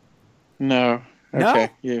 No. No? Okay.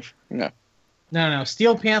 Yeah. No. No.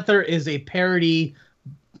 Steel Panther is a parody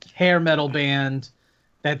hair metal band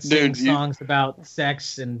that sings songs about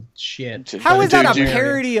sex and shit. How is that a Dude,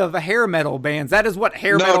 parody of hair metal bands? That is what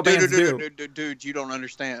hair metal bands do. Dude, you don't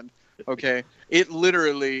understand. Okay, it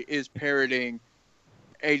literally is parodying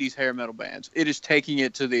 80s hair metal bands. It is taking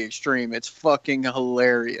it to the extreme. It's fucking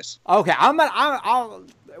hilarious. Okay, I'll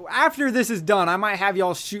after this is done, I might have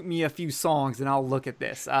y'all shoot me a few songs and I'll look at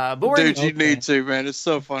this. Dude, you need to, man. It's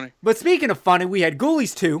so funny. But speaking of funny, we had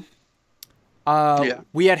Ghoulies 2.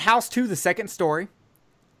 We had House 2, The Second Story.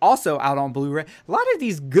 Also out on Blu-ray. A lot of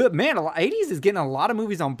these good, man, 80s is getting a lot of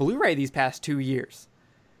movies on Blu-ray these past 2 years.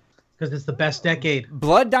 Because it's the best decade.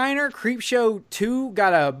 Blood Diner, Creepshow 2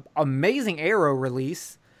 got a amazing Arrow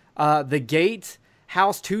release. The Gate,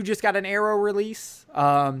 House 2 just got an Arrow release.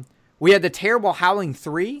 We had the terrible Howling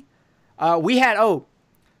 3. We had,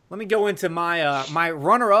 let me go into my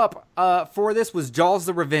runner-up for this was Jaws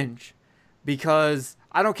the Revenge. Because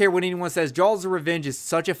I don't care what anyone says, Jaws the Revenge is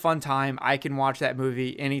such a fun time. I can watch that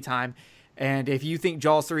movie anytime. And if you think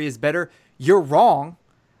Jaws 3 is better, you're wrong.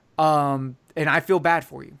 And I feel bad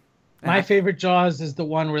for you. My favorite Jaws is the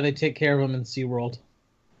one where they take care of him in SeaWorld.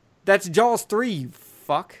 That's Jaws 3, you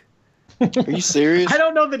fuck. Are you serious? I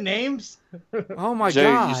don't know the names. Oh my Jay,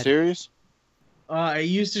 god. you serious? I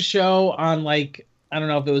used to show on I don't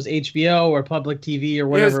know if it was HBO or public TV or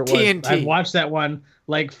whatever it was. TNT. I've watched that one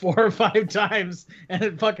 4 or 5 times and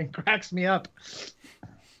it fucking cracks me up.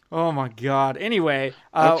 Oh my god. Anyway,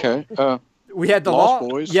 Okay. we had the Lost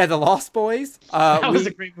Boys. Yeah, the Lost Boys. That was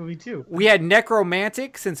a great movie too. We had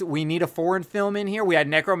Necromantic, since we need a foreign film in here. We had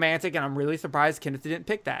Necromantic, and I'm really surprised Kenneth didn't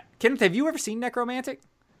pick that. Kenneth, have you ever seen Necromantic?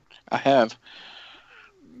 I have.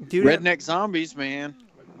 Dude, Redneck Zombies, man.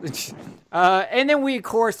 and then we, of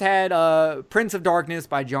course, had Prince of Darkness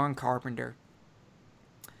by John Carpenter.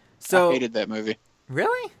 So, I hated that movie.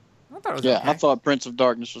 Really? I thought it was Yeah, okay. I thought Prince of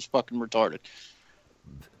Darkness was fucking retarded.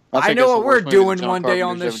 I think know that's what the we're worst movie that doing John one day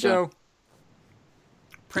on Carpenter's this ever done. show.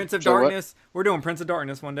 Prince of So what? Darkness. We're doing Prince of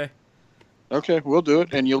Darkness one day. Okay, we'll do it,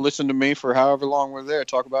 and you'll listen to me for however long we're there.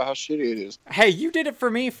 Talk about how shitty it is. Hey, you did it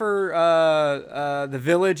for me for The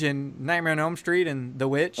Village and Nightmare on Elm Street and The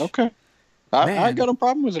Witch. Okay, I Man. ain't got no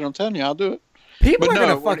problem with it. I'm telling you, I'll do it. People But are no,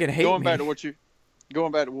 gonna fucking hate going me. back to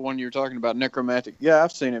going back to one you were talking about, Necromantic. Yeah,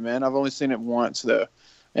 I've seen it, man. I've only seen it once though,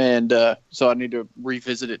 and so I need to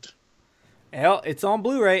revisit it. Well, it's on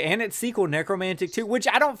Blu-ray and its sequel, Necromantic 2, which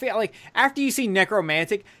I don't feel like after you see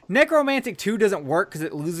Necromantic 2 doesn't work because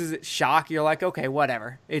it loses its shock. You're like, okay,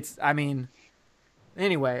 whatever.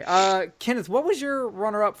 Anyway, Kenneth, what was your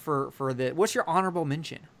runner-up for what's your honorable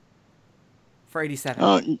mention for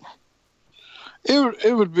 87?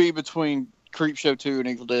 It would be between Creepshow 2 and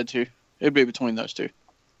Evil Dead 2. It'd be between those two.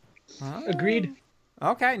 Agreed.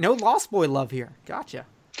 Okay, no Lost Boy love here. Gotcha.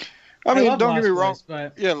 I mean, love don't get me Lost wrong.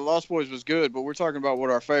 Boys, but Yeah, The Lost Boys was good, but we're talking about what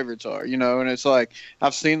our favorites are, and it's like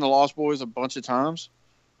I've seen The Lost Boys a bunch of times,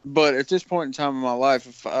 but at this point in time in my life,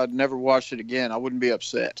 if I'd never watched it again, I wouldn't be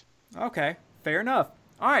upset. Okay, fair enough.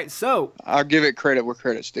 All right, so I'll give it credit where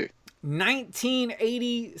credit's due.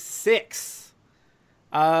 1986.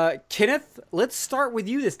 Kenneth, let's start with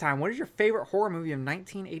you this time. What is your favorite horror movie of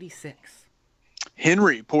 1986?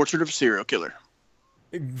 Henry, Portrait of a Serial Killer.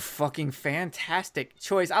 Fucking fantastic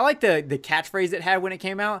choice. I like the catchphrase it had when it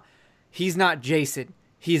came out. He's not Jason.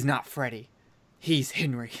 He's not Freddy. He's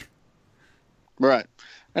Henry. Right.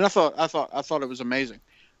 And I thought it was amazing.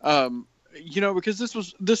 Because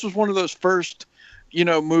this was one of those first,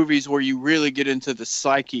 movies where you really get into the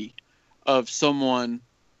psyche of someone,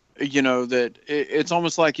 that it's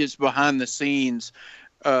almost like it's behind the scenes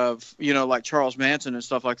of, like Charles Manson and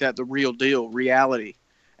stuff like that, the real deal, reality.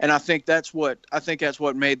 And I think that's what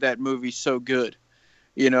made that movie so good,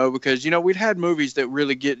 because, we'd had movies that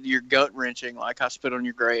really get your gut wrenching, like I Spit on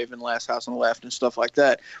Your Grave and Last House on the Left and stuff like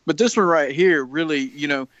that. But this one right here really,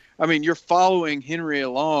 you're following Henry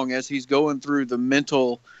along as he's going through the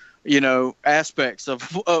mental, aspects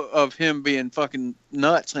of him being fucking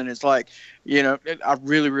nuts. And it's like, I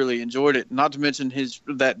really, really enjoyed it. Not to mention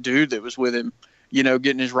that dude that was with him,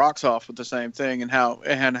 getting his rocks off with the same thing, and how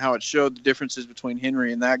it showed the differences between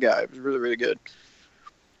Henry and that guy. It was really, really good.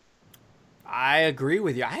 I agree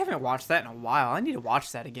with you. I haven't watched that in a while. I need to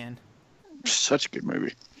watch that again. Such a good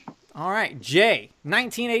movie. All right, Jay,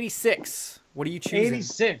 1986. What are you choosing?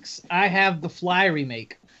 86. I have The Fly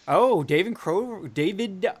remake. Oh, David Cronenberg.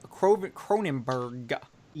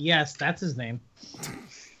 Yes, that's his name.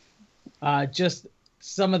 Just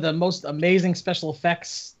some of the most amazing special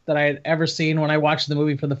effects that I had ever seen when I watched the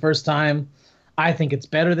movie for the first time. I think it's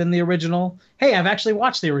better than the original. Hey, I've actually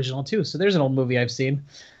watched the original too, so there's an old movie I've seen.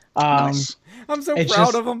 Nice. I'm so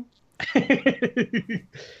proud of him.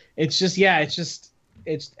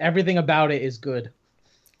 It's everything about it is good.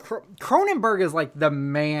 Cronenberg is like the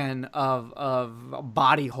man of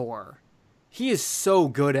body horror. He is so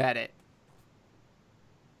good at it.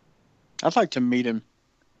 I'd like to meet him.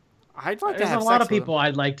 I'd like to There's have a lot sex of people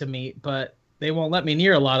I'd like to meet, but they won't let me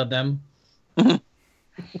near a lot of them.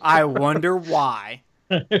 I wonder why.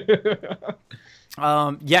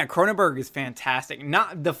 Cronenberg is fantastic.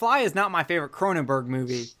 The Fly is not my favorite Cronenberg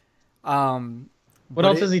movie. What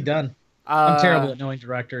else has he done? I'm terrible at knowing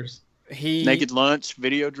directors. Naked Lunch,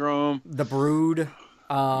 Videodrome, The Brood.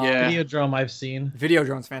 Videodrome I've seen.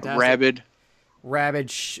 Videodrome's fantastic. Rabid.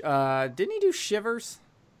 Didn't he do Shivers?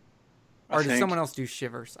 Or did someone else do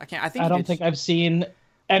Shivers? I don't think I've seen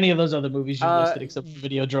any of those other movies you listed except for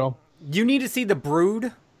Videodrome. You need to see The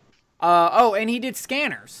Brood. And he did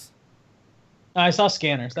Scanners. I saw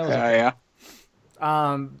Scanners. That was yeah.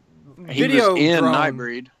 He was in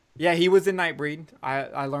Nightbreed. Yeah, he was in Nightbreed.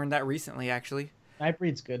 I learned that recently, actually.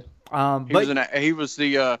 Nightbreed's good. He was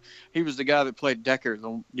the guy that played Decker,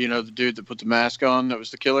 the dude that put the mask on that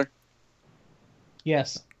was the killer.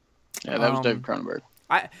 Yes. Yeah, that was David Cronenberg.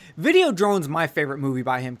 Videodrome's my favorite movie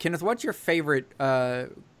by him. Kenneth, what's your favorite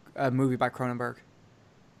movie by Cronenberg?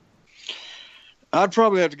 I'd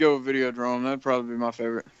probably have to go with Videodrome. That'd probably be my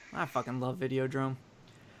favorite. I fucking love Videodrome.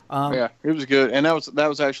 Yeah, it was good, and that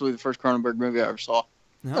was actually the first Cronenberg movie I ever saw.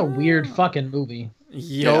 That's a weird fucking movie.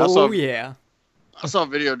 Yeah. I saw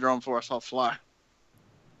Videodrome before I saw Fly.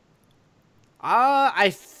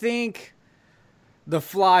 I think The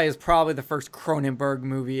Fly is probably the first Cronenberg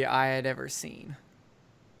movie I had ever seen.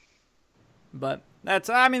 But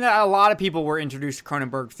a lot of people were introduced to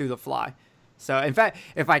Cronenberg through The Fly. So, in fact,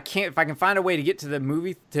 if I can find a way to get to the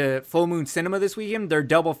movie, to Full Moon Cinema this weekend, their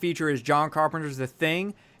double feature is John Carpenter's The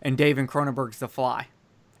Thing and David Cronenberg's The Fly.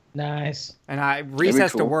 Nice. And Reese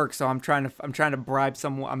has to work, so I'm trying to bribe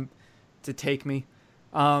someone to take me.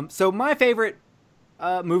 So my favorite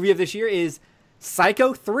movie of this year is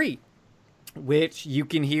Psycho 3, which you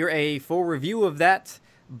can hear a full review of that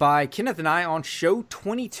by Kenneth and I on show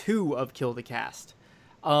 22 of Kill the Cast.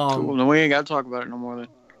 Cool. No, we ain't got to talk about it no more then.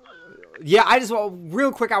 Yeah,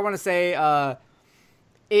 real quick, I want to say,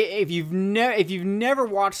 if you've never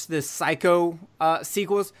watched the Psycho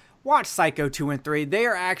sequels, watch Psycho 2 and 3. They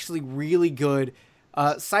are actually really good.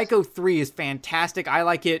 Psycho 3 is fantastic. I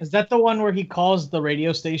like it. Is that the one where he calls the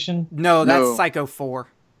radio station? No, that's Psycho 4.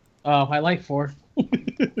 Oh, I like 4.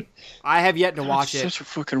 I have yet to watch it. Such a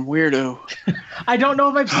fucking weirdo. I don't know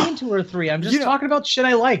if I've seen 2 or 3. I'm just talking about shit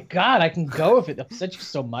I like. God, I can go if it upsets you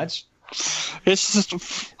so much. It's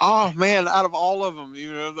just, oh man, out of all of them,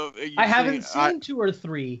 I haven't seen 2 or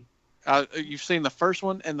 3. You've seen the first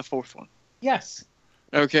one and the fourth one. Yes.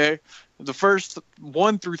 Okay. The first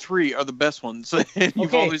 1 through 3 are the best ones.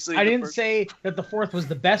 You've only seen I didn't say that the fourth was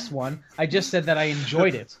the best one. I just said that I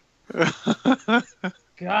enjoyed it.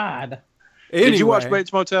 God. Did you watch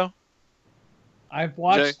Bates Motel? I've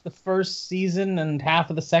watched the first season and half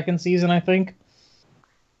of the second season, I think.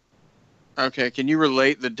 Okay, can you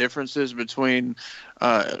relate the differences between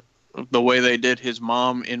the way they did his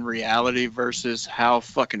mom in reality versus how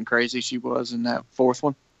fucking crazy she was in that fourth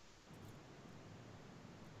one?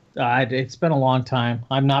 It's been a long time.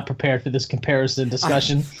 I'm not prepared for this comparison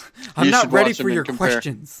discussion. I'm You not should ready watch for them and your compare.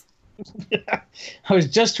 questions. I was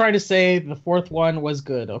just trying to say the fourth one was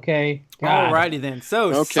good, okay? God. Alrighty then.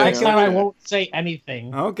 So, Okay. Next time I Okay. won't say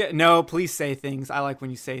anything. Okay, no, please say things. I like when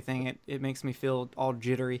you say things. It makes me feel all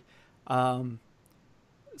jittery. I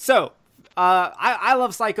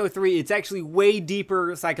love Psycho 3. It's actually way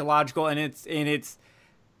deeper psychological, and it's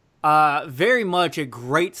very much a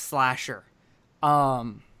great slasher.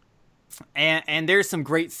 And there's some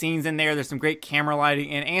great scenes in there. There's some great camera lighting.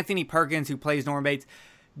 And Anthony Perkins, who plays Norman Bates,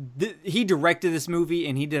 he directed this movie,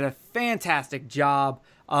 and he did a fantastic job.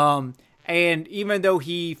 And even though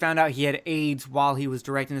he found out he had AIDS while he was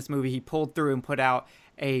directing this movie, he pulled through and put out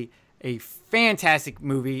a fantastic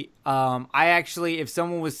movie. I actually, if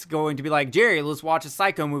someone was going to be like, Jerry, let's watch a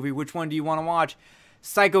Psycho movie, which one do you want to watch?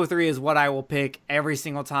 Psycho 3 is what I will pick every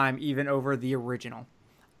single time, even over the original.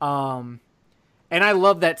 And I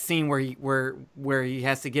love that scene where he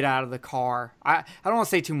has to get out of the car. I don't want to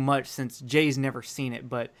say too much since Jay's never seen it,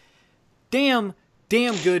 but damn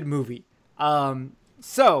good movie.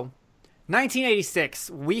 So 1986,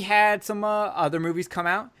 we had some other movies come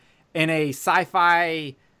out in a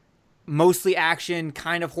sci-fi, mostly action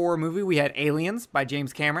kind of horror movie. We had Aliens by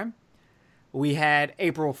James Cameron. We had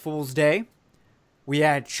April Fool's Day. We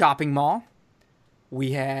had Shopping Mall.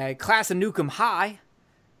 We had Class of Nukem High.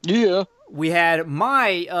 Yeah. We had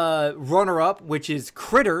my runner-up, which is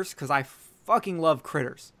Critters, because I fucking love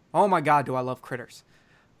Critters. Oh my god, do I love Critters.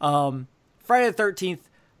 Friday the 13th,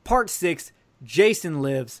 Part 6, Jason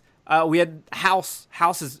Lives. We had House.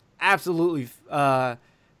 House is absolutely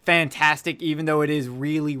fantastic, even though it is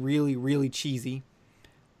really, really, really cheesy.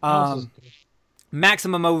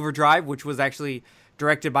 Maximum Overdrive, which was actually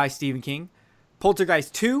directed by Stephen King.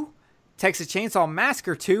 Poltergeist 2, Texas Chainsaw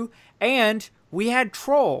Massacre 2, and we had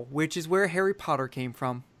Troll, which is where Harry Potter came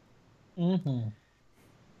from. Mm-hmm.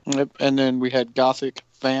 Yep. And then we had Gothic,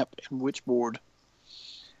 Vamp, and Witchboard.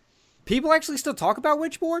 People actually still talk about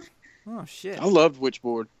Witchboard? Oh, shit. I loved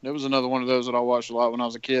Witchboard. It was another one of those that I watched a lot when I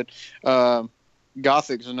was a kid.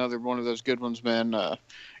 Gothic's another one of those good ones, man.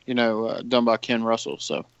 Done by Ken Russell.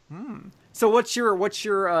 So. So what's your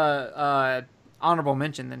honorable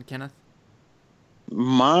mention then, Kenneth?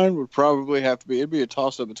 Mine would probably have to be. It'd be a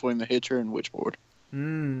toss-up between The Hitcher and Witchboard.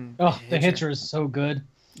 The Hitcher is so good.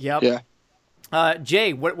 Yep. Yeah.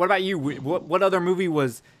 Jay, what about you? What other movie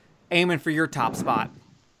was aiming for your top spot?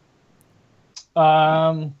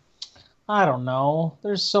 I don't know.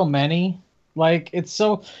 There's so many. Like it's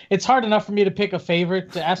hard enough for me to pick a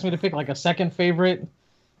favorite. To ask me to pick like a second favorite,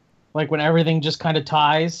 like when everything just kind of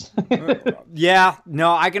ties. Yeah,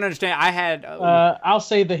 no, I can understand. I had. I'll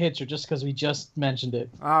say The Hitcher just because we just mentioned it.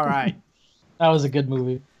 All right. That was a good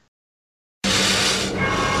movie.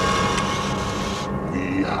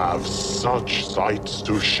 We have such sights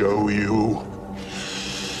to show you.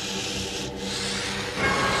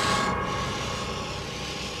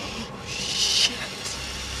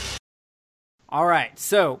 All right.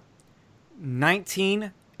 So,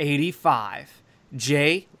 1985.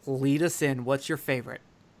 Jay, lead us in. What's your favorite?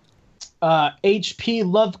 H.P.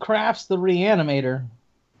 Lovecraft's The Reanimator.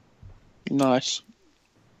 Nice.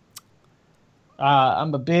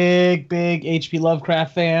 I'm a big H.P.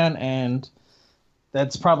 Lovecraft fan, and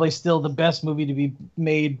that's probably still the best movie to be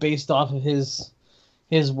made based off of his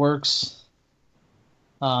works.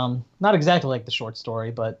 Not exactly like the short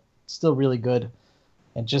story, but still really good.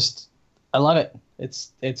 And just, I love it.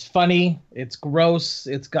 It's funny. It's gross.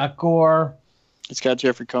 It's got gore. It's got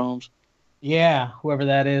Jeffrey Combs. Yeah, whoever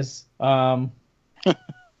that is. Was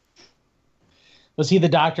he the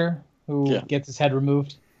doctor who gets his head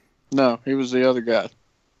removed? No, he was the other guy.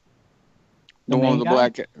 The one with the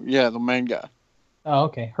black guy? Yeah, the main guy. Oh,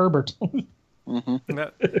 okay. Herbert.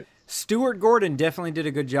 Stuart Gordon definitely did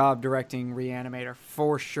a good job directing Reanimator,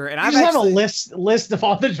 for sure. And I just have a list of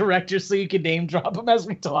all the directors so you can name drop them as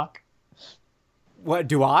we talk. What,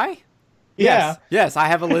 do I? Yeah. Yes, I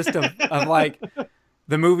have a list of like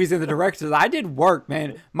the movies and the directors. I did work,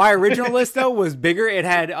 man. My original list though was bigger. It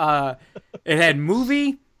had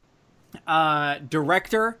movie,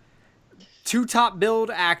 director, 2 top billed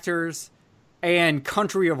actors, and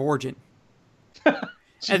country of origin.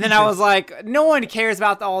 And then I was like, no one cares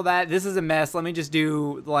about all that. This is a mess. Let me just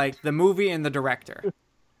do like the movie and the director.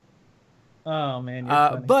 Oh man, you're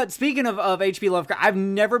funny. But speaking of H.P. Lovecraft, I've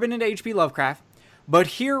never been into H.P. Lovecraft, but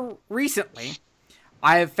here recently,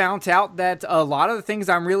 I have found out that a lot of the things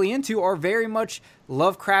I'm really into are very much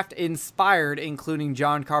Lovecraft inspired, including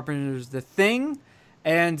John Carpenter's The Thing.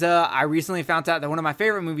 And I recently found out that one of my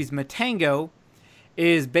favorite movies, Matango,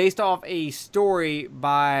 is based off a story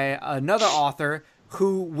by another author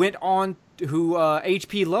who went on, who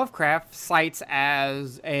H.P. Lovecraft cites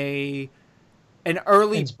as an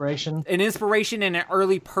early Inspiration. an inspiration and an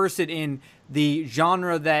early person in the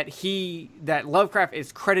genre that Lovecraft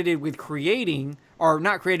is credited with creating, or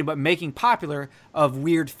not created, but making popular, of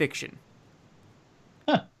weird fiction.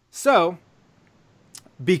 Huh. So,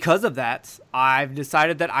 because of that, I've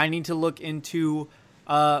decided that I need to look into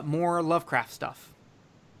more Lovecraft stuff.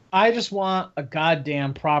 I just want a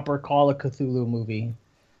goddamn proper Call of Cthulhu movie.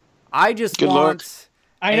 I just Good want... luck.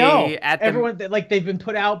 I know. at the- Everyone, like, they've been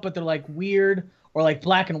put out, but they're like weird or like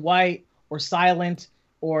black and white or silent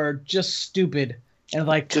or just stupid. And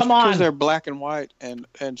like, Just come because on. they're black and white and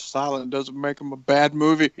silent doesn't make them a bad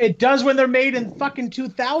movie. It does when they're made in fucking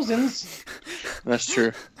 2000s. That's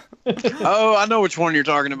true. Oh, I know which one you're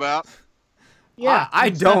talking about. Yeah. I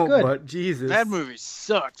it's not don't, good. but Jesus. That movie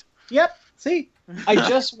sucked. Yep. See, I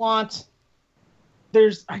just want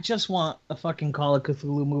a fucking Call of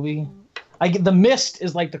Cthulhu movie. The Mist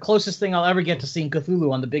is like the closest thing I'll ever get to seeing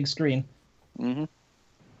Cthulhu on the big screen. Mm-hmm.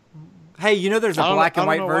 Hey, you know there's a black and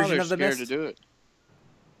white version of The scared Mist? to do it.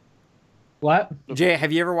 What? Jay,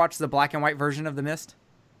 have you ever watched the black and white version of The Mist?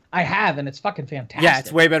 I have, and it's fucking fantastic. Yeah,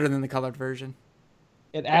 it's way better than the colored version.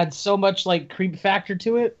 It adds so much like creep factor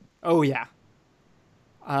to it. Oh, yeah.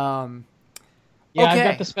 Yeah, Okay. I've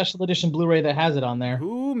got the special edition Blu-ray that has it on there.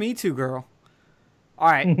 Ooh, me too, girl. All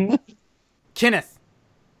right. Kenneth,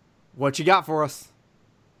 what you got for us?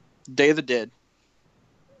 Day of the Dead.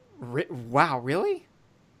 Wow, really?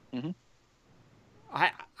 Mhm.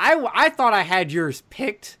 I thought I had yours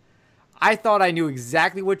picked. I thought I knew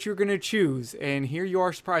exactly what you were going to choose, and here you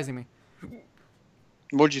are surprising me.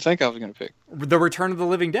 What'd you think I was going to pick? The Return of the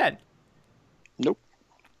Living Dead. Nope.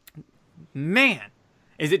 Man,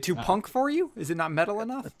 is it too punk for you? Is it not metal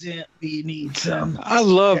enough? We need some. I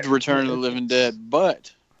loved Return of the Living Dead,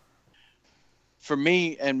 but for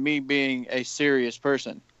me and me being a serious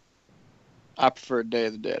person, I prefer Day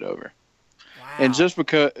of the Dead over. Wow. And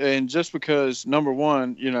just because number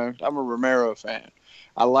one, I'm a Romero fan.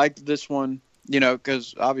 I liked this one,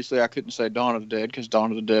 because obviously I couldn't say Dawn of the Dead because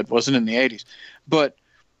Dawn of the Dead wasn't in the 80s. But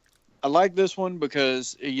I like this one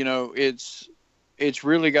because, it's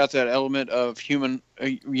really got that element of human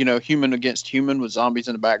against human with zombies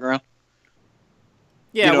in the background.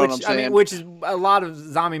 Yeah, You know what which I'm I mean, saying? which is a lot of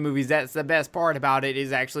zombie movies. That's the best part about it,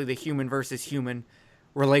 is actually the human versus human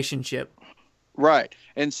relationship. Right.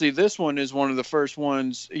 And see, this one is one of the first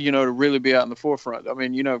ones, to really be out in the forefront. I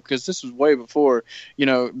mean, because this was way before,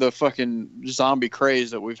 the fucking zombie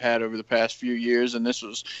craze that we've had over the past few years. And this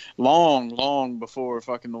was long, long before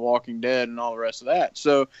fucking The Walking Dead and all the rest of that.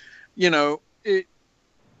 So, it,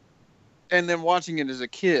 and then watching it as a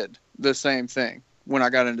kid, the same thing when I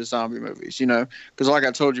got into zombie movies, because like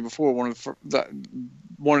I told you before, one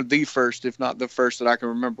of the first, if not the first that I can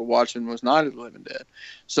remember watching was Night of the Living Dead.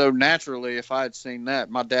 So naturally, if I had seen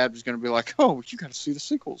that, my dad was going to be like, "Oh, you got to see the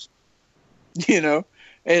sequels,"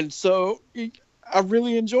 And so I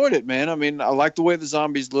really enjoyed it, man. I mean, I like the way the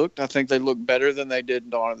zombies looked. I think they look better than they did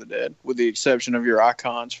in Dawn of the Dead, with the exception of your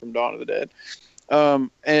icons from Dawn of the Dead.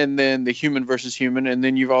 And then the human versus human, and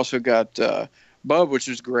then you've also got Bub, which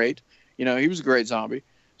was great. He was a great zombie.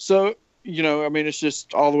 So, I mean, it's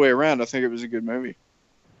just all the way around. I think it was a good movie.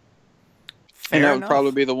 And that would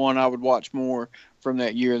probably be the one I would watch more from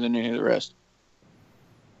that year than any of the rest.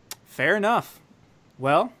 Fair enough.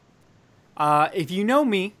 Well, if you know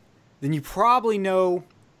me, then you probably know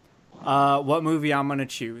what movie I'm going to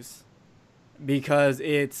choose. Because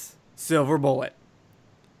it's Silver Bullet.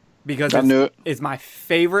 Because I knew it. It's my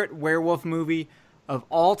favorite werewolf movie of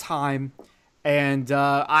all time. And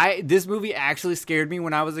this movie actually scared me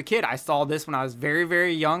when I was a kid. I saw this when I was very,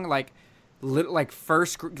 very young, like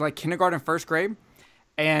kindergarten, first grade.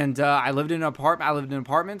 And I lived in an apartment. I lived in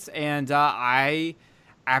apartments, and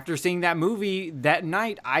after seeing that movie that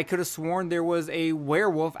night, I could have sworn there was a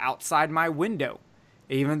werewolf outside my window.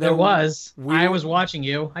 Even though There was. I was watching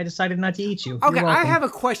you. I decided not to eat you. Okay, You're I welcome. have a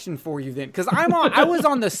question for you then, because I was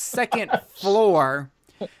on the second floor.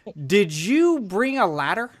 Did you bring a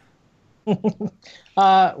ladder?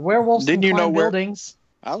 Werewolves Didn't can you know climb where- buildings.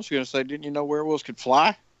 I was going to say, didn't you know werewolves could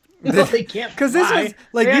fly? No, they can't. Because this fly. was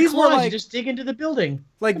like They have these were claws, you like just dig into the building.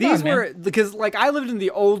 like Come these on, man. were because like I lived in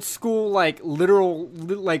the old school like literal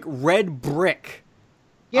like red brick.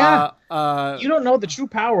 Yeah. Uh, You don't know the true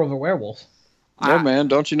power of a werewolf. Yeah, man.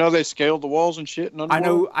 Don't you know they scaled the walls and shit? In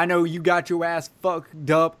Underworld? I know you got your ass fucked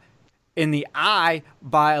up in the eye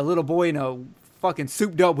by a little boy in a fucking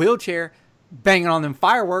souped up wheelchair banging on them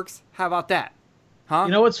fireworks. How about that? Huh?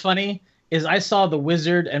 You know what's funny is I saw The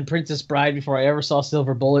Wizard and Princess Bride before I ever saw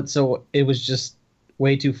Silver Bullet, so it was just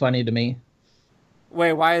way too funny to me.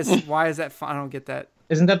 Wait, why is that fun? I don't get that.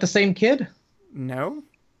 Isn't that the same kid? No.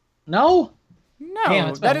 No? No, Damn,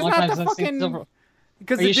 it's been that a is long not time the since I've seen fucking. Silver...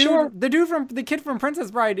 Because Are you sure? the kid from Princess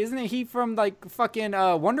Bride, isn't he from like fucking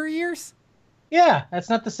Wonder Years? Yeah, that's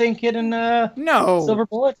not the same kid in No. Silver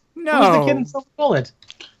Bullet? No. Who's the kid in Silver Bullet?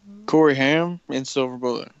 Corey Haim in Silver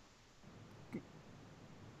Bullet.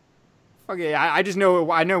 Okay, I just know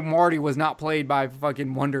Marty was not played by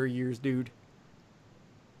fucking Wonder Years, dude.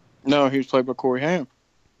 No, he was played by Corey Haim.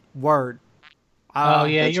 Word. Oh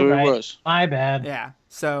yeah, That's you're who right. he was. My bad. Yeah.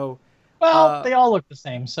 So. Well, they all look the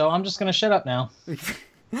same, so I'm just gonna shut up now.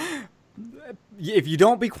 If you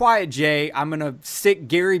don't be quiet, Jay, I'm gonna stick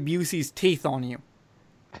Gary Busey's teeth on you.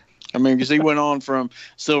 I mean, because he went on from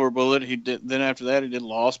Silver Bullet. He did. Then after that, he did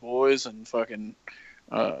Lost Boys and fucking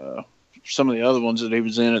some of the other ones that he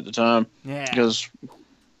was in at the time. Yeah. Because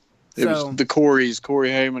it was the Coreys,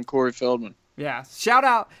 Corey Haim and Corey Feldman. Yeah. Shout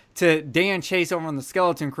out to Dan Chase over on the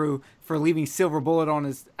Skeleton Crew for leaving Silver Bullet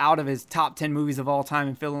out of his top 10 movies of all time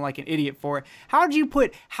and feeling like an idiot for it. How did you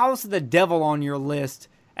put House of the Devil on your list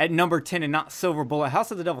at number 10 and not Silver Bullet?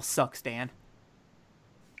 House of the Devil sucks, Dan.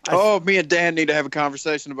 Me and Dan need to have a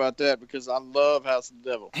conversation about that because I love House of the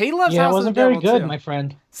Devil. He loves Yeah, it House of wasn't the very Devil good, too. my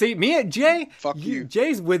friend. See, me and Jay, Fuck you.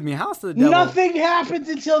 Jay's with me. House of the Devil. Nothing happens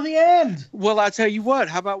until the end. Well, I tell you what.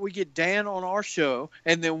 How about we get Dan on our show,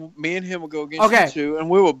 and then me and him will go against you two, and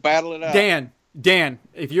we will battle it out. Dan,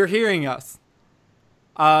 if you're hearing us,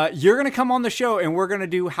 you're gonna come on the show, and we're gonna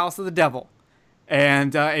do House of the Devil,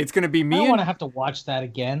 and it's gonna be me I don't and want to have to watch that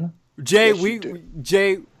again. Jay. Yes,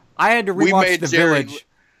 Jay, I had to rewatch The Jerry, Village.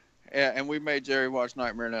 Yeah, and we made Jerry watch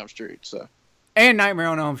Nightmare on Elm Street. So. And Nightmare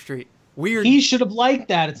on Elm Street. Weird. He should have liked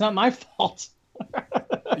that. It's not my fault.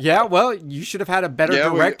 Yeah, well, you should have had a better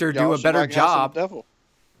director do a better job.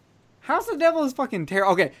 House of the Devil is fucking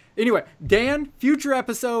terrible. Okay, anyway, Dan, future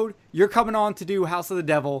episode, you're coming on to do House of the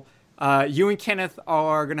Devil. You and Kenneth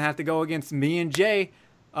are gonna have to go against me and Jay,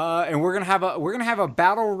 and we're gonna have a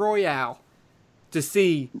battle royale to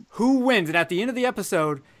see who wins. And at the end of the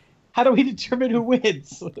episode, How do we determine who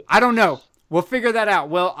wins? I don't know. We'll figure that out.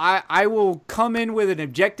 Well, I will come in with an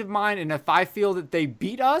objective mind, and if I feel that they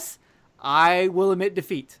beat us, I will admit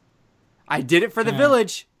defeat. I did it for The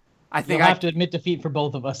Village. I think You'll have to admit defeat for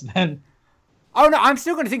both of us then. Oh no, I'm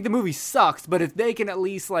still going to think the movie sucks, but if they can at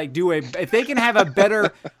least like if they can have a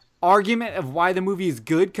better argument of why the movie is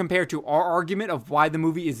good compared to our argument of why the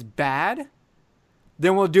movie is bad,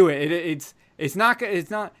 then we'll do it. It's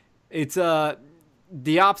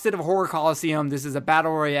the opposite of Horror Coliseum. This is a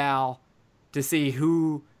battle royale to see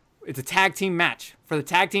who. It's a tag team match for the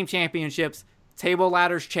tag team championships, table,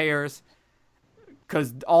 ladders, chairs,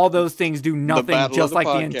 because all those things do nothing, just like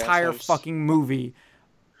the entire fucking movie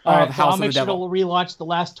of House I'll of the make sure to Devil. rewatch the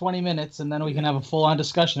last 20 minutes, and then we can have a full-on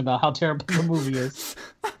discussion about how terrible the movie is.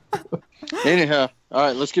 Anyhow, all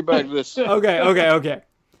right, let's get back to this. Okay.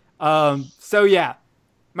 So yeah,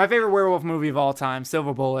 my favorite werewolf movie of all time,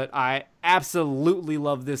 Silver Bullet. I absolutely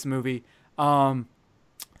love this movie. And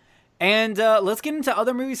let's get into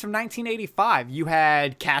other movies from 1985. You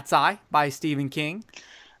had Cat's Eye by Stephen King.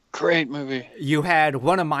 Great movie. You had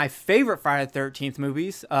one of my favorite Friday the 13th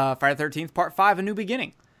movies, Friday the 13th Part 5, A New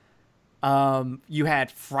Beginning. You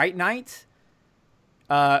had Fright Night,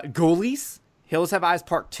 Ghoulies, Hills Have Eyes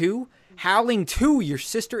Part 2, Howling 2, Your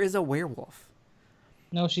Sister is a Werewolf.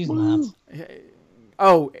 No, she's not.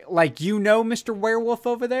 Oh, like Mr. Werewolf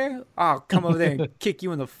over there? Oh, come over there and kick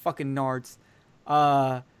you in the fucking nards.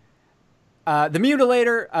 The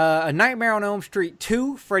Mutilator, A Nightmare on Elm Street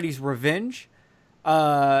 2, Freddy's Revenge,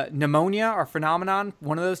 Pneumonia or Phenomenon,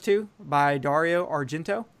 one of those two, by Dario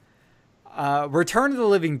Argento, Return of the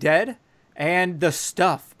Living Dead, and The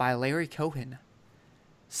Stuff by Larry Cohen.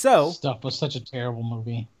 So Stuff was such a terrible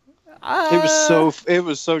movie. It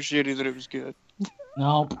was so shitty that it was good.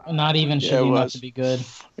 Nope, not even shitty enough to be good.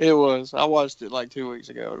 It was. I watched it like 2 weeks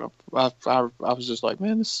ago, and I was just like,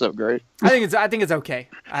 man, this is so great. I think it's okay.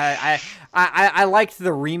 I liked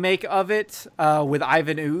the remake of it with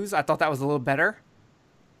Ivan Ooze. I thought that was a little better,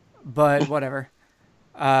 but whatever.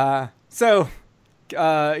 So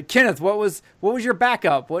Kenneth, what was your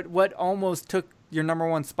backup? What almost took your number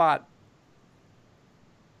one spot?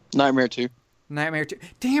 Nightmare 2. Nightmare 2.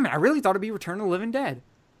 Damn it! I really thought it'd be Return of the Living Dead.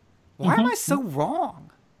 Why am I so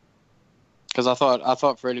wrong? Because I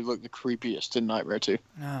thought Freddy looked the creepiest in Nightmare 2.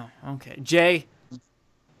 Oh, okay. Jay,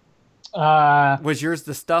 Uh, was yours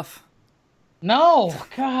the stuff? no,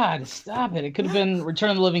 God, stop it. It could have been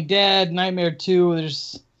Return of the Living Dead, Nightmare 2.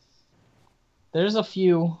 There's a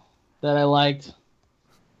few that I liked.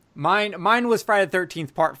 Mine was Friday the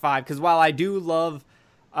 13th Part 5, because while I do love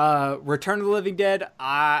Return of the Living Dead,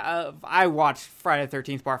 I watched Friday the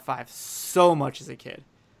 13th Part 5 so much as a kid.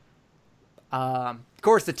 Of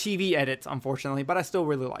course, the TV edits, unfortunately, but I still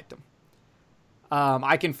really liked them.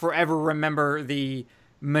 I can forever remember the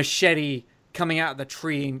machete coming out of the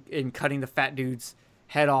tree and cutting the fat dude's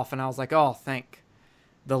head off, and I was like, oh, thank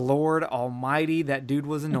the Lord Almighty, that dude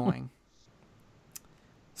was annoying.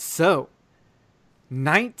 So,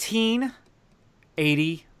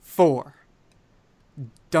 1984.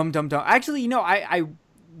 Dum dum dum. Actually,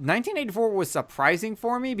 1984 was surprising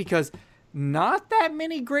for me because not that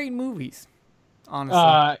many great movies,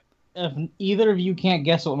 honestly. If either of you can't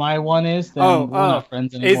guess what my one is, then we're not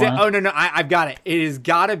friends anymore. Is it? Oh, no, I've got it. It has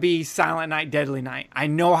got to be Silent Night, Deadly Night. I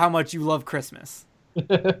know how much you love Christmas. Is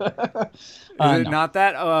it not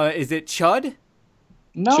that? Is it Chud?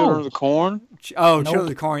 No. Children of the Corn? Children of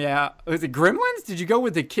the Corn, yeah. Was it Gremlins? Did you go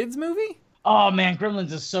with the kids movie? Oh, man,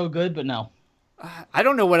 Gremlins is so good, but no. I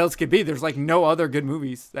don't know what else could be. There's like no other good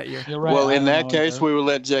movies that year. You're right. Well, in that case, we will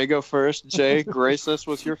let Jay go first. Jay, grace us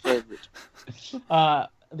with your favorite.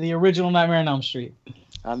 The original Nightmare on Elm Street.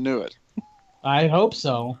 I knew it. I hope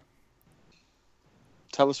so.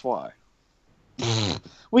 Tell us why.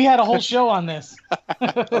 We had a whole show on this.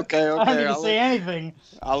 Okay. I don't need to say anything.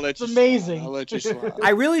 I'll let you. It's amazing. Slide. I'll let you slide.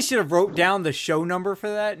 I really should have wrote down the show number for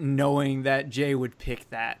that, knowing that Jay would pick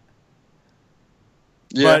that.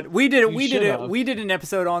 Yeah. But we did it. You We did it. should've. We did an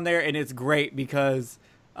episode on there, and it's great because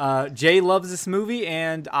Jay loves this movie,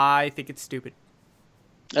 and I think it's stupid.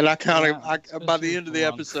 And I kind of, by especially the end of the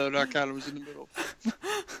wrong. episode, I kind of was in the middle.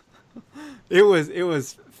 It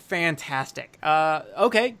was fantastic.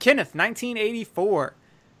 Okay, Kenneth, 1984.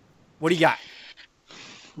 What do you got?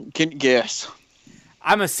 Can you guess?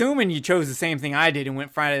 I'm assuming you chose the same thing I did and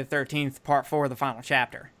went Friday the 13th, Part 4, the final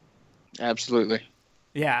chapter. Absolutely.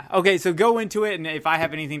 Yeah. Okay, so go into it, and if I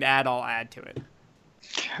have anything to add, I'll add to it.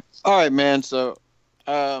 All right, man. So,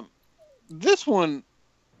 this one,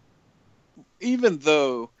 even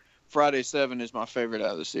though Friday 7 is my favorite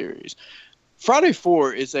out of the series, Friday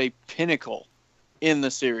 4 is a pinnacle in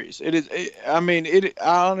the series. It is. I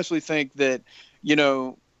honestly think that,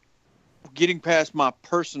 getting past my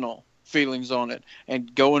personal feelings on it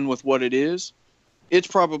and going with what it is, it's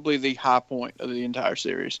probably the high point of the entire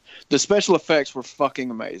series. The special effects were fucking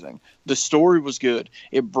amazing. The story was good.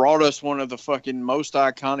 It brought us one of the fucking most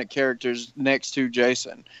iconic characters next to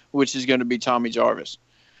Jason, which is going to be Tommy Jarvis.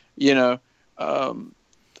 All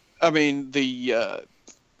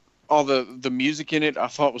the music in it, I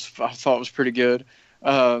thought was pretty good.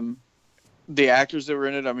 The actors that were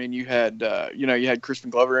in it, you had Crispin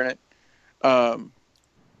Glover in it.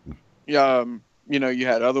 You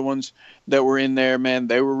had other ones that were in there, man.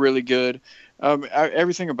 They were really good.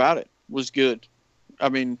 Everything about it was good.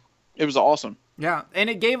 It was awesome. Yeah, and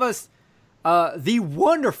it gave us the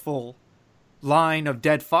wonderful line of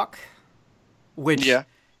 "dead fuck," which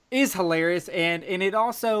is hilarious, and it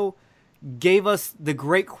also gave us the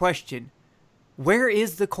great question: where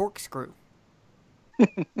is the corkscrew?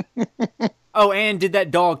 Oh, and did that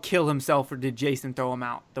dog kill himself, or did Jason throw him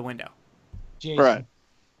out the window? Jason. Right.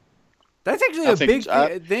 That's actually a big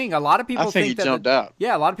thing. A lot of people think he that jumped out.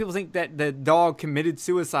 Yeah, a lot of people think that the dog committed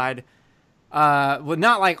suicide. Well,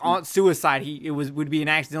 not like on suicide. Would be an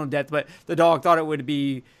accidental death, but the dog thought it would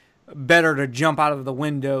be better to jump out of the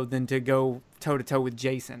window than to go toe to toe with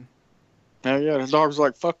Jason. Yeah, the dog's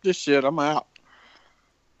like, "Fuck this shit, I'm out."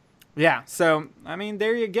 Yeah. So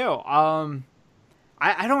there you go.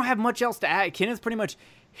 I don't have much else to add. Kenneth pretty much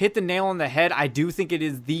hit the nail on the head. I do think it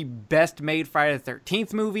is the best made Friday the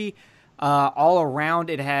 13th movie. All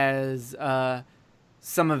around, it has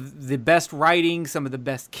some of the best writing, some of the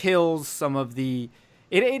best kills, some of the...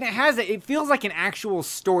 It feels like an actual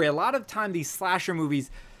story. A lot of time, these slasher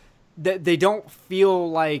movies, they don't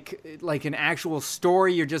feel like an actual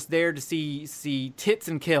story. You're just there to see tits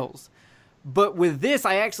and kills. But with this,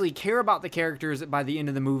 I actually care about the characters by the end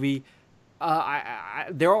of the movie.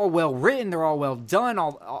 They're all well written. They're all well done.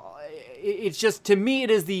 It's just, to me,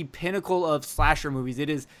 it is the pinnacle of slasher movies. It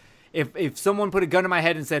is, if someone put a gun to my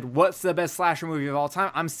head and said, what's the best slasher movie of all time?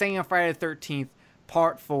 I'm saying Friday the 13th,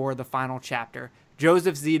 Part 4, the final chapter.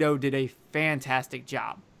 Joseph Zito did a fantastic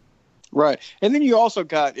job. Right. And then you also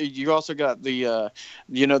got the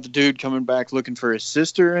the dude coming back looking for his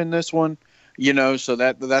sister in this one. you know, so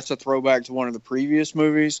that's a throwback to one of the previous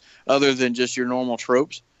movies, other than just your normal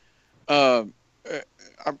tropes. Like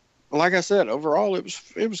I said, overall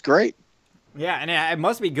it was great. Yeah, and it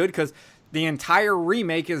must be good because the entire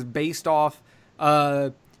remake is based off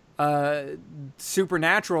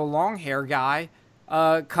supernatural long hair guy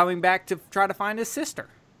coming back to try to find his sister.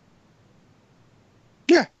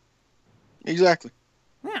 Yeah, exactly.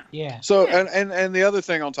 Yeah. So and the other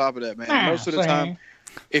thing on top of that, man, most of the time,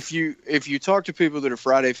 if you talk to people that are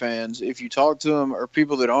Friday fans, if you talk to them or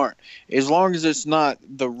people that aren't, as long as it's not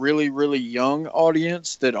the really, really young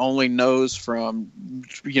audience that only knows from,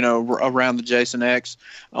 you know, around the Jason X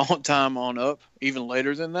on time on up, even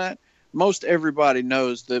later than that, most everybody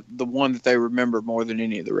knows that the one that they remember more than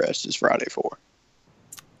any of the rest is Friday 4.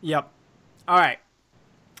 Yep. All right.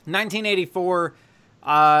 1984.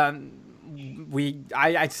 I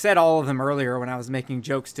said all of them earlier when I was making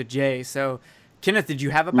jokes to Jay. So, Kenneth, did you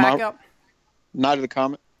have a backup? Night of the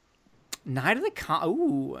Comet. Night of the Comet.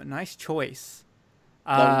 Ooh, nice choice.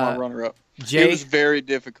 That was my runner-up. Jay, it was very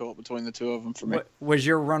difficult between the two of them for me. Was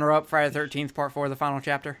your runner-up Friday the 13th Part 4, the final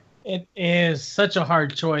chapter? It is such a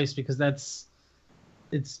hard choice because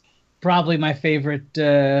it's probably my favorite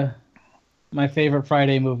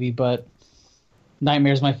Friday movie, but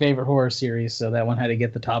Nightmare's my favorite horror series, so that one had to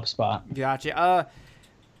get the top spot. Gotcha.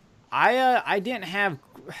 I didn't have.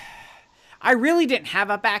 I really didn't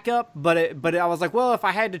have a backup, but I was like, well, if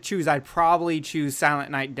I had to choose, I'd probably choose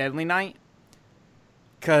Silent Night, Deadly Night,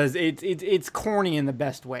 because it's corny in the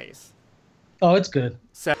best ways. Oh, it's good.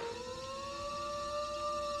 So.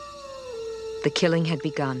 The killing had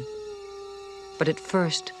begun, but at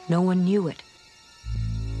first, no one knew it.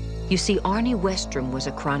 You see, Arnie Westrom was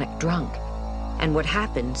a chronic drunk, and what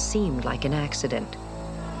happened seemed like an accident.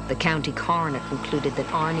 The county coroner concluded that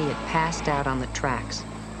Arnie had passed out on the tracks.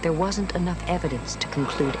 There wasn't enough evidence to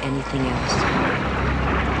conclude anything else.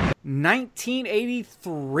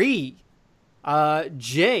 1983.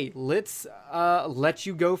 Jay, let's let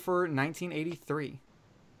you go for 1983.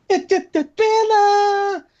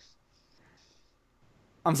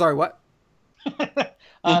 I'm sorry, what?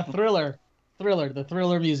 Thriller, the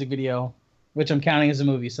Thriller music video, which I'm counting as a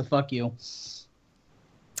movie, so fuck you.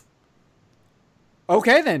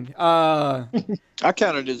 Okay, then. I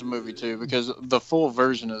counted it as a movie, too, because the full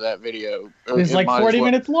version of that video... It's like 40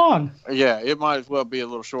 minutes long. Yeah, it might as well be a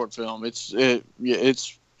little short film. Yeah.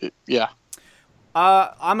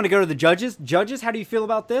 I'm going to go to the judges. Judges, how do you feel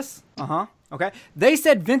about this? Uh-huh. Okay. They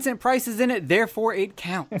said Vincent Price is in it, therefore it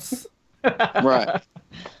counts. Right.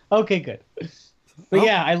 Okay, good. But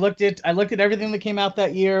yeah, I looked at everything that came out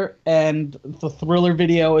that year, and the Thriller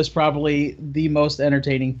video is probably the most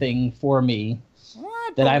entertaining thing for me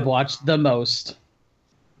that I've watched the most.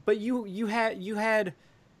 But you had your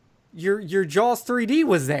Jaws 3D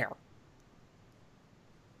was there.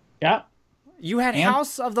 Yeah. You had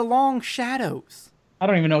House of the Long Shadows. I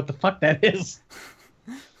don't even know what the fuck that is.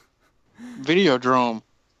 Videodrome.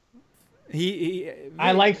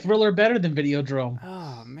 I like Thriller better than Videodrome.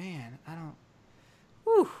 Oh man, I don't.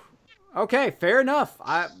 Whew. Okay, fair enough.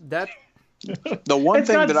 The one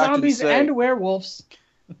thing that I can zombies say, and werewolves.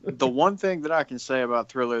 The one thing that I can say about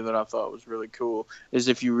Thriller that I thought was really cool is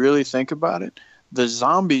if you really think about it, the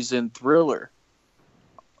zombies in Thriller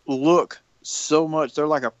look so much. They're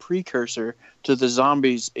like a precursor to the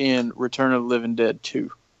zombies in Return of the Living Dead 2.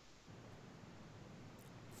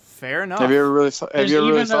 Fair enough. Have you ever really thought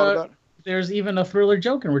about it? There's even a Thriller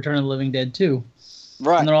joke in Return of the Living Dead 2.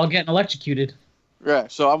 Right. And they're all getting electrocuted. Right.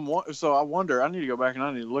 So I wonder. I need to go back and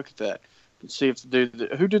I need to look at that and see if the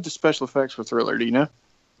dude who did the special effects for Thriller. Do you know?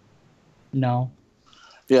 No.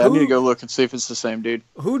 Yeah, I need to go look and see if it's the same dude.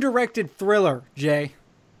 Who directed Thriller, Jay?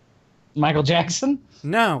 Michael Jackson?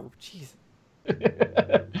 No. Jeez.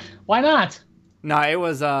 Why not? No, it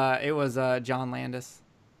was John Landis.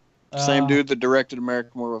 Same dude that directed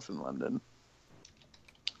American Werewolf in London.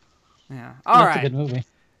 Yeah. All right. That's a good movie.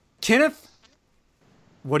 Kenneth,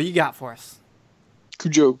 what do you got for us?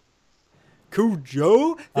 Cujo.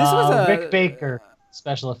 This was Rick Baker,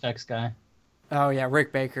 special effects guy. Oh yeah,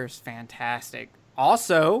 Rick Baker's fantastic.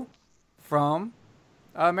 Also, from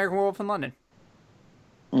American Werewolf in London.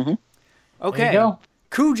 Mm-hmm. Okay. There you go.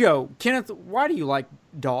 Cujo. Kenneth, why do you like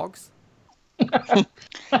dogs?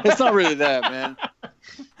 It's not really that, man.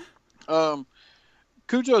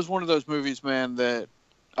 Cujo is one of those movies, man, that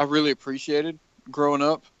I really appreciated growing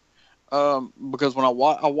up. Because when I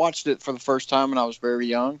watched it for the first time and I was very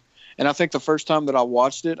young, and I think the first time that I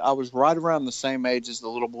watched it, I was right around the same age as the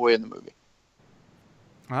little boy in the movie.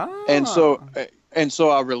 Ah. And so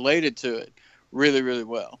I related to it really, really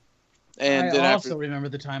well. And I then also remember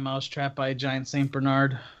the time I was trapped by a giant Saint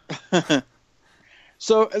Bernard.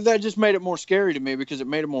 So that just made it more scary to me because it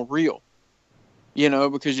made it more real. You know,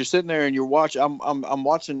 because you're sitting there and you're watching. I'm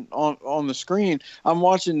watching on the screen. I'm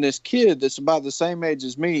watching this kid that's about the same age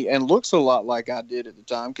as me and looks a lot like I did at the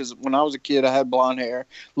time. Because when I was a kid, I had blonde hair,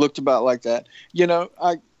 looked about like that. You know,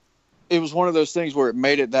 it was one of those things where it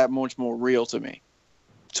made it that much more real to me,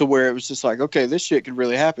 to where it was just like, okay, this shit could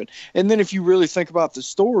really happen. And then if you really think about the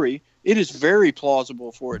story, it is very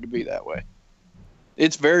plausible for it to be that way.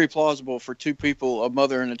 It's very plausible for two people, a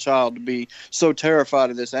mother and a child, to be so terrified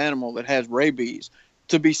of this animal that has rabies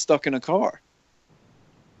to be stuck in a car.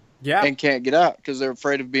 Yeah. And can't get out because they're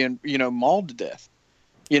afraid of being, you know, mauled to death.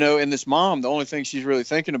 You know, and this mom, the only thing she's really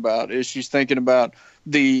thinking about is she's thinking about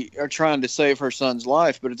trying to save her son's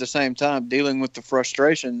life, but at the same time dealing with the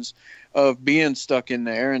frustrations of being stuck in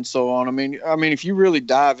there and so on. I mean, if you really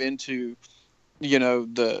dive into, you know,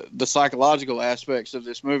 the psychological aspects of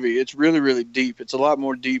this movie, it's really, really deep. It's a lot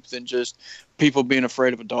more deep than just people being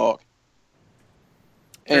afraid of a dog.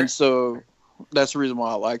 Sure. And so that's the reason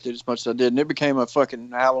why I liked it as much as I did. And it became a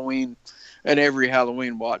fucking Halloween and every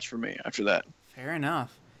Halloween watch for me after that. Fair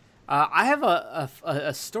enough. I have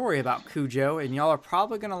a story about Cujo, and y'all are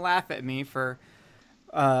probably going to laugh at me for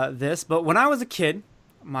this, but when I was a kid,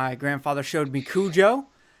 my grandfather showed me Cujo,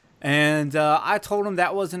 and I told him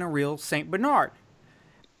that wasn't a real Saint Bernard.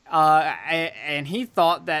 And he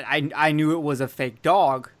thought that I knew it was a fake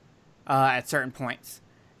dog at certain points.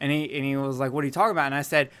 And he was like, "What are you talking about?" And I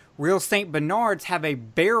said, "Real Saint Bernards have a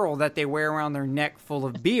barrel that they wear around their neck full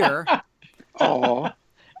of beer." Oh,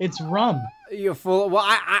 It's rum.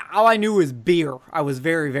 Well, all I knew was beer. I was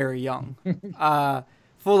very, very young.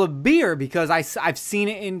 Full of beer because I've seen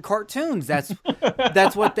it in cartoons. That's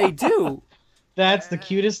what they do. That's the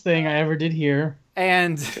cutest thing I ever did hear.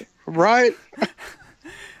 And right.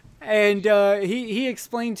 And he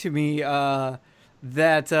explained to me that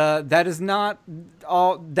that is not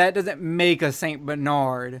all. That doesn't make a Saint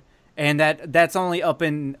Bernard, and that's only up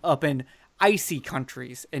in icy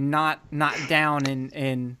countries and not down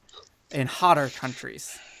in hotter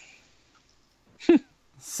countries.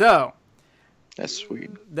 So That's sweet.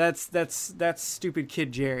 that's stupid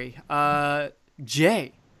kid Jerry.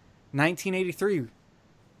 Jay, 1983.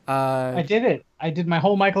 I did it. I did my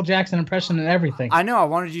whole Michael Jackson impression and everything. I know. I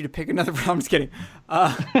wanted you to pick another. I'm just kidding.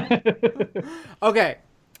 Okay.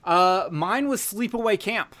 Mine was Sleepaway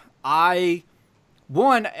Camp. Out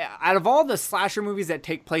of all the slasher movies that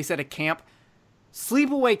take place at a camp,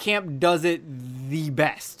 Sleepaway Camp does it the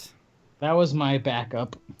best. That was my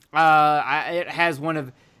backup. It has one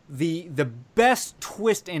of the best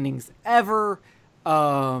twist endings ever.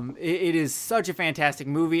 It is such a fantastic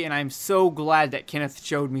movie, and I'm so glad that Kenneth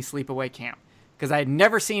showed me Sleepaway Camp, because I had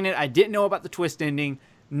never seen it. I didn't know about the twist ending,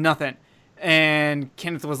 nothing. And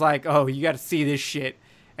Kenneth was like, "Oh, you got to see this shit,"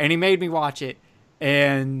 and he made me watch it,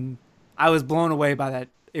 and I was blown away by that.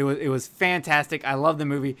 It was fantastic. I love the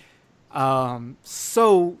movie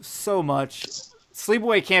so much.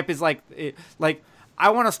 Sleepaway Camp is like I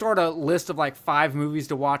want to start a list of like 5 movies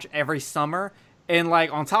to watch every summer. And,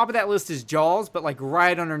 like, on top of that list is Jaws, but, like,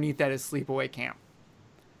 right underneath that is Sleepaway Camp.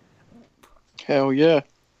 Hell yeah.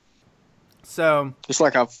 So. It's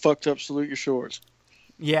like I fucked up Salute Your Shores.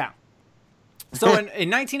 Yeah. So, in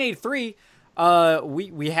 1983,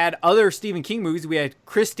 we had other Stephen King movies. We had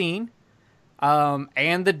Christine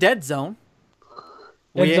and The Dead Zone.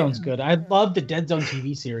 Dead Zone's good. I love the Dead Zone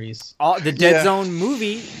TV series. The Dead Zone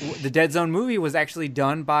movie was actually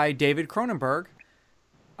done by David Cronenberg.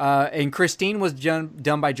 And Christine was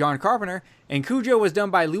done by John Carpenter, and Cujo was done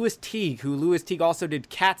by Louis Teague, who Louis Teague also did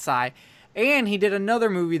Cat's Eye, and he did another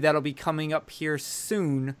movie that'll be coming up here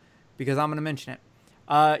soon, because I'm going to mention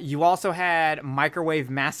it. You also had Microwave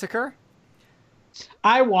Massacre.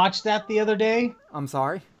 I watched that the other day. I'm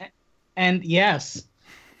sorry. And yes.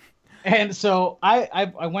 And so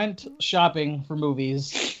I went shopping for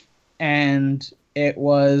movies, and it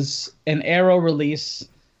was an Arrow release,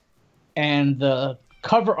 and the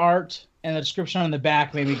cover art and the description on the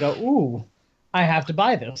back made me go, "Ooh, I have to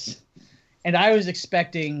buy this." And I was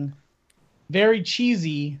expecting very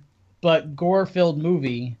cheesy but gore-filled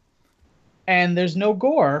movie, and there's no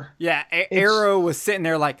gore. Yeah, Arrow was sitting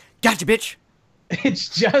there like, "Gotcha, bitch." It's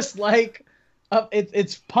just like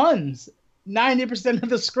it's puns. 90% of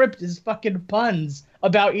the script is fucking puns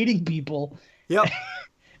about eating people. Yep.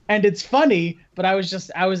 And it's funny, but I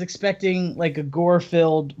was expecting like a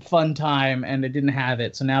gore-filled fun time, and it didn't have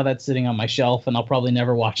it. So now that's sitting on my shelf, and I'll probably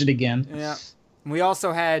never watch it again. Yeah. We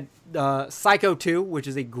also had Psycho 2, which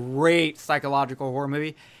is a great psychological horror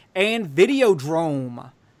movie, and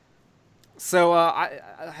Videodrome. So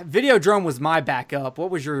Videodrome was my backup. What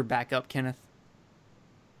was your backup, Kenneth?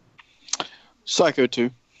 Psycho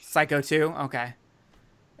 2. Psycho 2. Okay.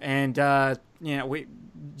 And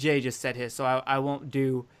Jay just said his, so I won't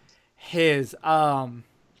do his.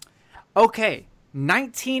 Okay,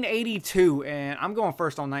 1982, and I'm going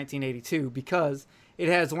first on 1982 because it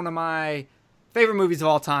has one of my favorite movies of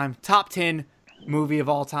all time, top 10 movie of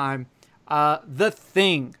all time, The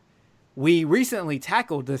Thing. We recently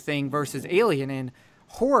tackled The Thing versus Alien in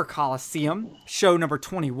Horror Coliseum, show number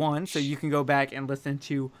 21, so you can go back and listen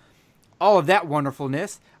to all of that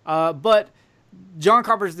wonderfulness. But John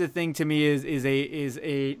Carpenter's The Thing to me is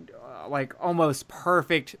a like almost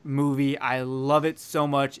perfect movie. I love it so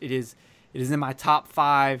much. It is in my top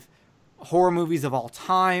 5 horror movies of all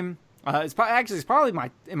time. It's probably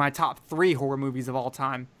in my top 3 horror movies of all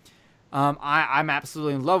time. I'm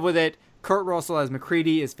absolutely in love with it. Kurt Russell as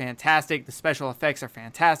MacReady is fantastic. The special effects are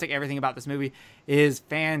fantastic. Everything about this movie is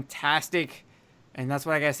fantastic. And that's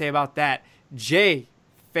what I gotta say about that. Jay,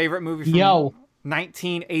 favorite movie from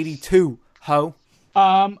 1982. Ho.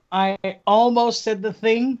 I almost said The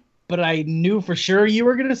Thing, but I knew for sure you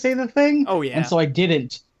were gonna say The Thing. Oh yeah. And so I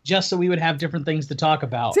didn't, just so we would have different things to talk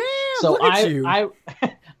about. Damn, so look at you.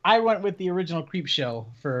 I went with the original Creepshow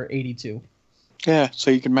for 82. Yeah,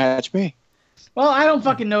 so you can match me. Well, I don't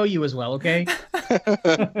fucking know you as well, okay?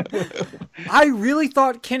 I really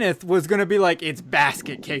thought Kenneth was going to be like, it's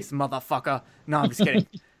Basket Case, motherfucker. No, I'm just kidding.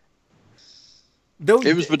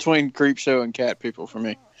 It was between Creepshow and Cat People for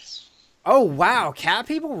me. Oh, wow. Cat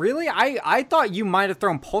People? Really? I thought you might have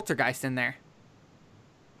thrown Poltergeist in there.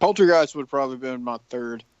 Poltergeist would have probably been my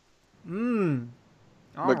third.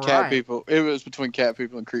 But Cat People, it was between Cat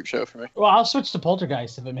People and Creepshow for me. Well, I'll switch to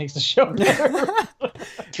Poltergeist if it makes the show better.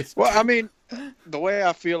 Well, I mean, the way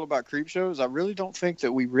I feel about Creepshow is I really don't think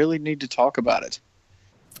that we really need to talk about it.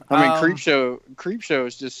 I mean, Creepshow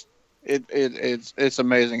is just it's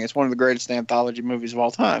amazing. It's one of the greatest anthology movies of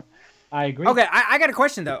all time. I agree. Okay, I got a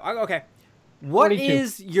question though. Okay, what 42.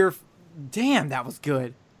 is your? Damn, that was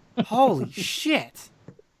good. Holy shit!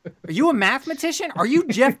 Are you a mathematician? Are you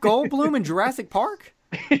Jeff Goldblum in Jurassic Park?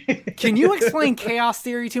 Can you explain chaos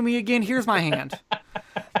theory to me again? Here's my hand.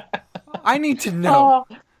 I need to know.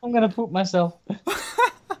 Oh, I'm gonna poop myself.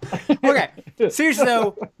 Okay, seriously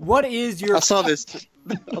though, what is your? I saw this.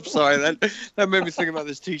 I'm sorry, that made me think about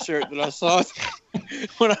this T-shirt that I saw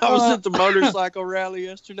when I was at the motorcycle rally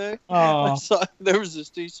yesterday. Oh. I saw there was this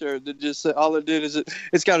T-shirt that just said, all it did is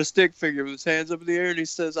it's got a stick figure with his hands up in the air and he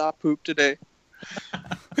says, "I pooped today."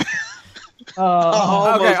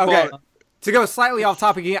 Okay. To go slightly off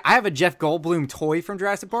topic again, I have a Jeff Goldblum toy from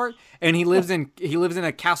Jurassic Park, and he lives in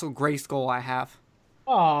a Castle Grayskull I have.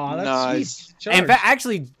 Oh, that's Nice. sweet. And in fact,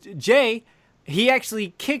 actually, Jay, he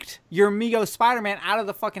actually kicked your Mego Spider-Man out of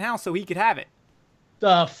the fucking house so he could have it.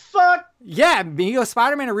 The fuck? Yeah, Mego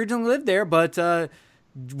Spider-Man originally lived there, but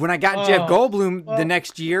when I got Jeff Goldblum the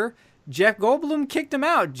next year, Jeff Goldblum kicked him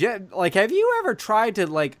out. Have you ever tried to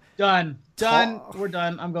Done. We're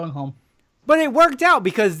done. I'm going home. But it worked out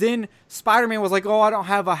because then Spider-Man was like, "Oh, I don't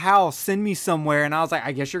have a house. Send me somewhere." And I was like,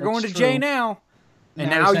 "I guess you're going to That's Jay true. now."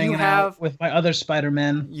 And I now was you hanging have out with my other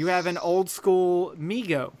Spider-Man. you have an old school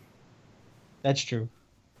Mego. That's true.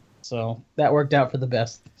 So that worked out for the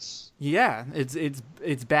best. Yeah,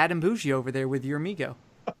 it's bad and bougie over there with your Mego.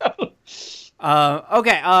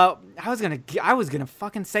 Okay. I was gonna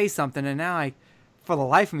fucking say something, and now for the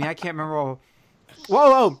life of me, I can't remember.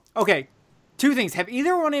 Whoa. Okay. 2 things. Have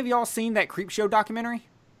either one of y'all seen that Creepshow documentary?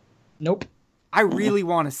 Nope. I really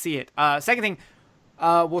want to see it. Second thing,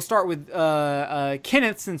 we'll start with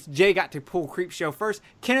Kenneth, since Jay got to pull Creepshow first.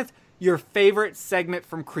 Kenneth, your favorite segment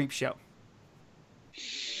from Creepshow?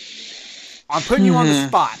 I'm putting you on the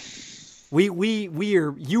spot.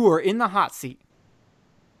 You are in the hot seat.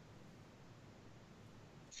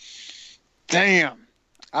 Damn.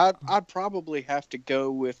 I'd probably have to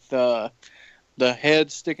go with the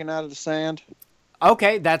head sticking out of the sand.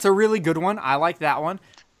 Okay, that's a really good one. I like that one.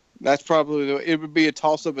 That's probably it would be a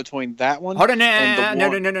toss up between that one. Hold on,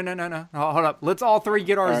 no. Hold up. Let's all 3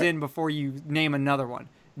 get ours in before you name another one.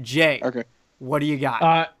 Jay. Okay. What do you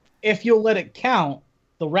got? If you'll let it count,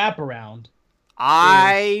 the wraparound.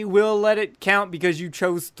 I will let it count because you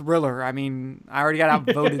chose Thriller. I mean, I already got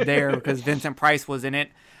outvoted there because Vincent Price was in it.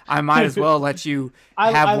 I might as well let you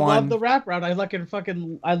have one. I love the wraparound. I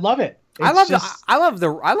love it.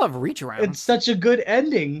 I love Reach Around. It's such a good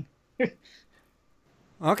ending.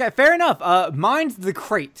 Okay, fair enough. Mine's The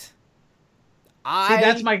Crate.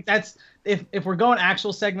 If we're going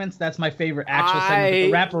actual segments, that's my favorite actual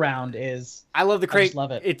segment. But the wraparound is. I love The Crate. I just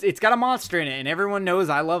love it. It's got a monster in it, and everyone knows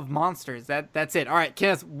I love monsters. That's it. All right,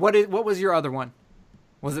 Kenneth, what was your other one?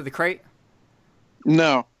 Was it The Crate?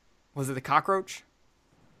 No. Was it The Cockroach?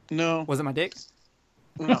 No. Was it my dick?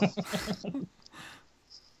 No.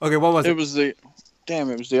 Okay, what was it? It was the.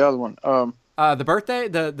 Damn, it was the other one. The birthday,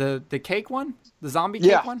 the cake one, the zombie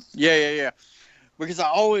cake one. Yeah. Because I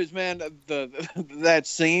always, man, that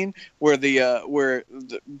scene where the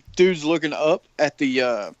dude's looking up at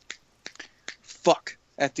the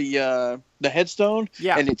the headstone,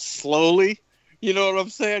 Yeah. and it's slowly, you know what I'm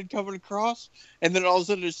saying, coming across, and then all of a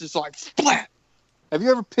sudden it's just like splat. Have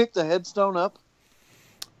you ever picked a headstone up?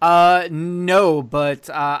 No, but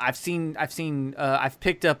I've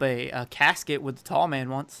picked up a casket with the tall man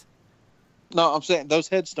once. No, I'm saying those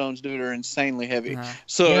headstones, dude, are insanely heavy.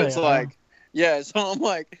 So Yeah, it's they like, yeah. So I'm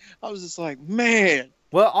like, I was just like, man.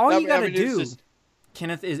 Well, all I you mean, gotta it's do, just-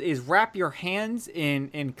 Kenneth, is wrap your hands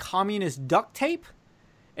in communist duct tape,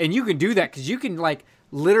 and you can do that because you can like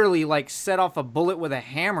literally like set off a bullet with a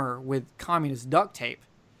hammer with communist duct tape.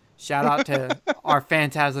 Shout out to our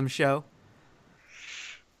Phantasm show.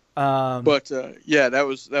 But yeah, that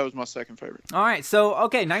was my second favorite. All right, so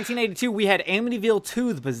okay, 1982, we had Amityville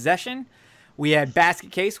 2: The Possession, we had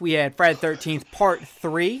Basket Case, we had Friday the 13th Part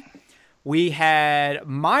 3, we had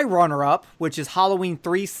my runner-up, which is Halloween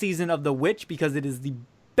 3: Season of the Witch, because it is the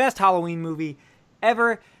best Halloween movie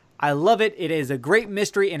ever. I love it. It is a great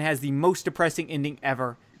mystery and has the most depressing ending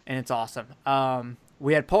ever, and it's awesome.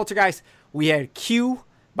 We had Poltergeist, we had Q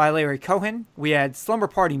by Larry Cohen, we had Slumber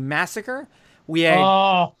Party Massacre, we had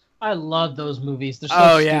Oh, I love those movies. They're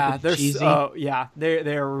so stupid, cheesy.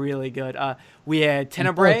 they're really good. We had And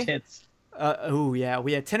Tenebrae. tits. We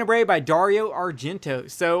had Tenebrae by Dario Argento.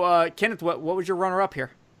 So, Kenneth, what was your runner-up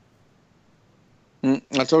here?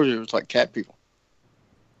 I told you it was like cat people.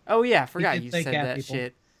 Oh yeah, I forgot did you say said cat that people.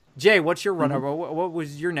 shit. Jay, what's your runner-up? What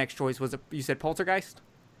was your next choice? Was it you said Poltergeist?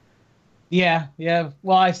 Yeah.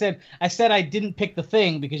 Well, I said I didn't pick The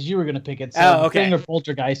Thing because you were gonna pick it. So Oh, okay. The Thing or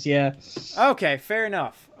Poltergeist, yeah. Okay, fair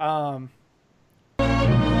enough. Long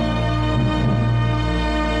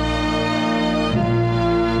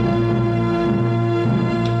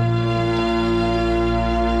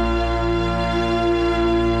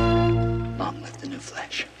live the new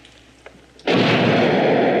flesh.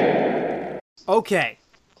 Okay,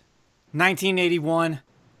 1981.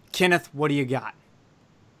 Kenneth, what do you got?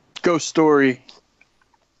 Ghost Story.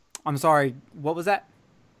 I'm sorry, what was that?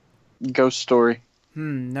 Ghost Story.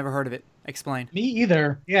 Never heard of it. Explain. Me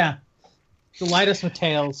either. Yeah. Delight us with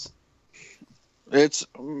tales. It's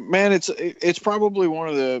probably one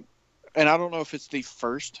of the, and I don't know if it's the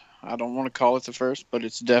first. I don't want to call it the first, but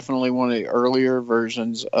it's definitely one of the earlier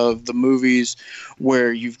versions of the movies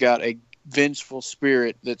where you've got a vengeful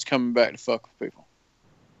spirit that's coming back to fuck with people.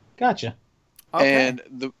 Gotcha. Okay.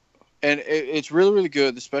 And it's really, really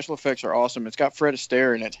good. The special effects are awesome. It's got Fred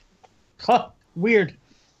Astaire in it. Huh, weird.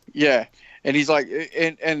 Yeah, and he's like,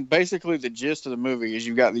 and basically the gist of the movie is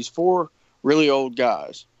you've got these four really old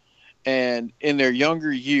guys, and in their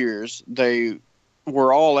younger years they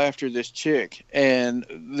were all after this chick, and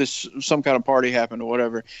some kind of party happened or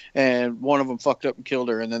whatever, and one of them fucked up and killed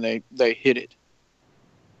her, and then they hid it,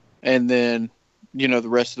 and then the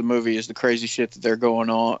rest of the movie is the crazy shit that they're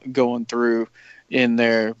going through in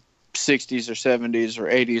their 60s or 70s or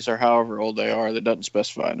 80s or however old they are. That doesn't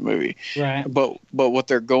specify in the movie. Right. But what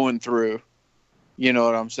they're going through, you know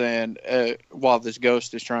what I'm saying, while this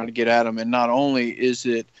ghost is trying to get at them. And not only is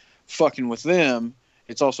it fucking with them,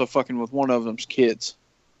 it's also fucking with one of them's kids.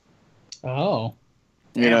 Oh.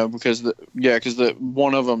 Because the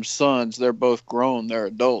one of them's sons, they're both grown, they're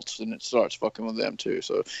adults, and it starts fucking with them too.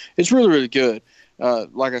 So it's really, really good.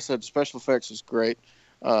 Like I said, the special effects is great.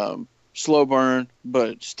 Slow burn,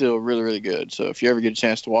 but still really, really good. So if you ever get a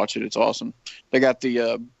chance to watch it, it's awesome. They got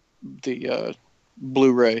the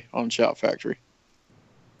Blu-ray on Shout Factory.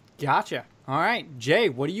 Gotcha. All right, Jay,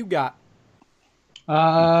 what do you got?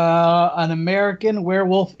 An American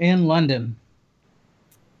Werewolf in London.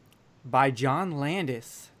 By John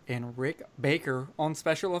Landis and Rick Baker on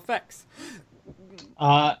special effects.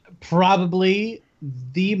 Probably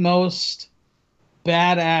the most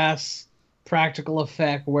badass practical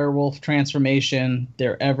effect werewolf transformation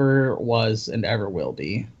there ever was and ever will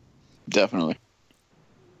be. Definitely.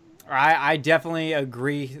 I definitely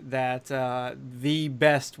agree that the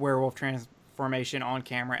best werewolf transformation on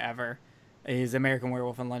camera ever is American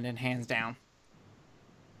Werewolf in London, hands down.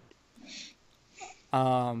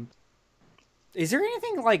 Is there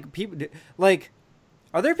anything like people like?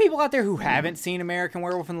 Are there people out there who haven't seen American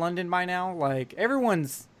Werewolf in London by now? Like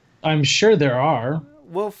everyone's. I'm sure there are.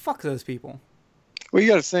 Well, fuck those people. Well, you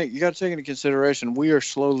got to take into consideration we are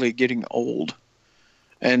slowly getting old,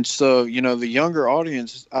 and so the younger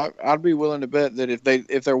audience. I'd be willing to bet that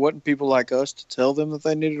if there wasn't people like us to tell them that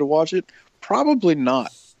they needed to watch it, probably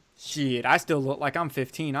not. Shit, I still look like I'm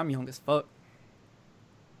 15. I'm young as fuck.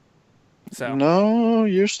 So No,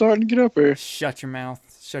 you're starting to get up there. shut your mouth.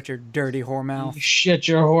 Shut your dirty whore mouth. Shut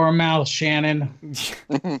your whore mouth, Shannon.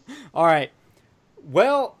 All right.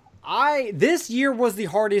 Well, this year was the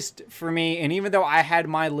hardest for me, and even though I had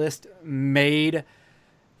my list made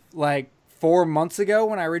like 4 months ago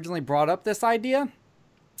when I originally brought up this idea,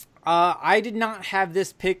 I did not have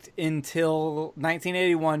this picked until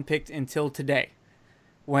 1981 picked until today,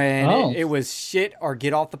 when it was shit or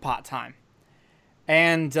get off the pot time.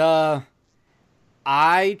 And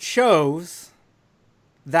I chose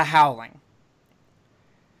The Howling.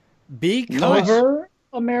 Because Over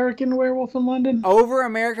American Werewolf in London? over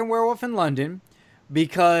American Werewolf in London,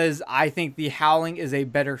 because I think The Howling is a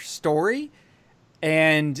better story,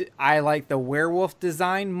 and I like the werewolf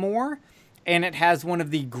design more, and it has one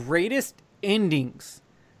of the greatest endings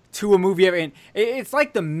to a movie ever. And it's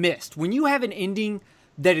like The Mist. When you have an ending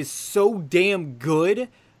that is so damn good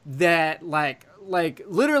that like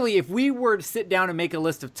literally, if we were to sit down and make a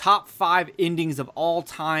list of top 5 endings of all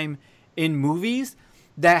time in movies,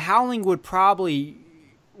 The Howling would probably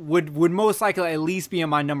would most likely at least be in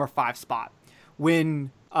my number 5 spot. When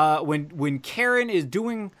Karen is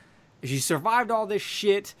doing, she survived all this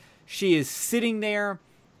shit. She is sitting there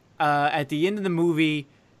at the end of the movie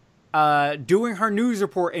doing her news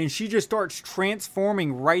report, and she just starts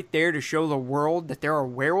transforming right there to show the world that there are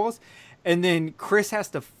werewolves. And then Chris has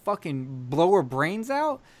to fucking blow her brains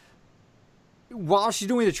out while she's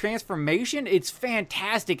doing the transformation. It's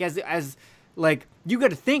fantastic. As like, you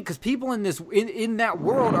got to think, because people in that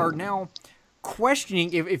world are now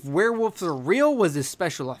questioning if werewolves are real. Was this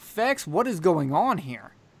special effects? What is going on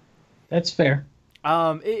here? That's fair.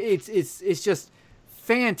 It's just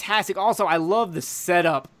fantastic. Also, I love the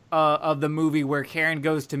setup of the movie where Karen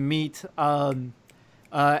goes to meet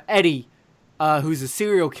Eddie, who's a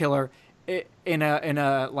serial killer, in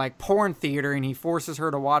a like porn theater, and he forces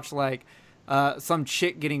her to watch like some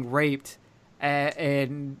chick getting raped,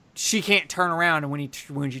 and she can't turn around, and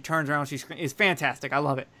when she turns around, it's fantastic. I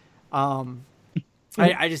love it.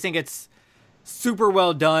 I just think it's super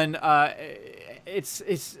well done.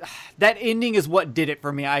 It's that ending is what did it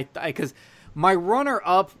for me. Because my runner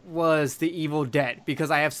up was The Evil Dead,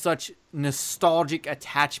 because I have such nostalgic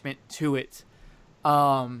attachment to it.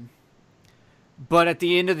 But at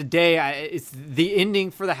the end of the day, it's the ending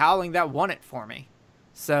for The Howling that won it for me.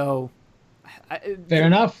 So, Fair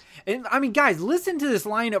enough. And I mean, guys, listen to this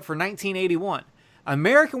lineup for 1981: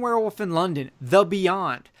 American Werewolf in London, The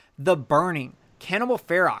Beyond, The Burning, Cannibal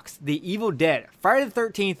Ferox, The Evil Dead, Friday the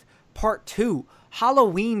 13th Part 2,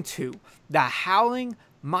 Halloween 2, The Howling,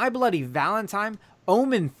 My Bloody Valentine,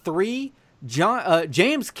 Omen 3,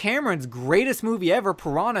 James Cameron's greatest movie ever,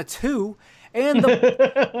 Piranha 2, and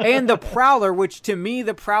the Prowler, which to me,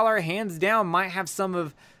 the Prowler hands down might have some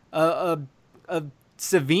of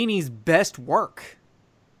Savini's best work.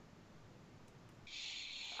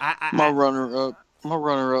 My runner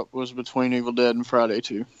up was between Evil Dead and Friday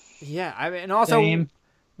 2. Yeah, I mean, and also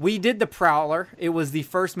we did the Prowler. It was the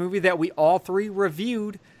first movie that we all three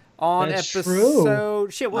reviewed on episode. True.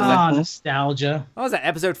 Shit, what was that? Nostalgia. What was that?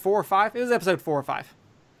 Episode 4 or 5? It was episode 4 or 5. I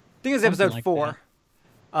think it was episode like 4.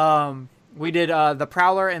 We did the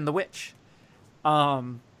Prowler and the Witch.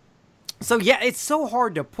 So yeah, it's so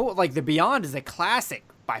hard to pull. Like, The Beyond is a classic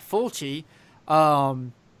by Fulci.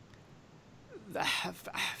 Friday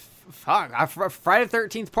the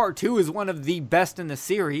 13th Part 2 is one of the best in the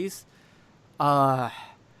series.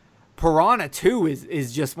 Piranha 2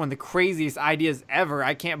 is just one of the craziest ideas ever.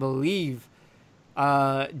 I can't believe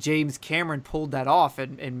James Cameron pulled that off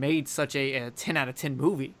and made such a 10 out of 10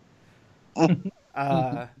 movie.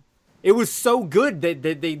 It was so good that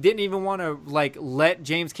they didn't even want to like let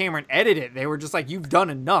James Cameron edit it. They were just like, "You've done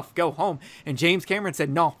enough, go home." And James Cameron said,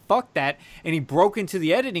 "No, fuck that." And he broke into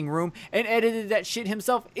the editing room and edited that shit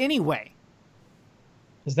himself anyway.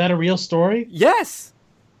 Is that a real story? Yes.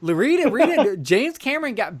 Read it. James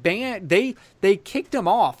Cameron got banned. They kicked him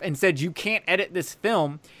off and said, "You can't edit this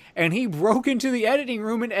film." And he broke into the editing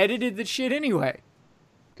room and edited the shit anyway.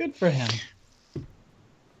 Good for him.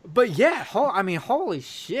 But yeah, I mean, holy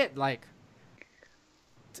shit! Like,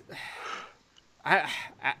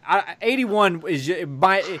 81 is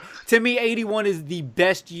to me. 81 is the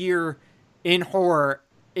best year in horror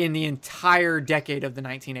in the entire decade of the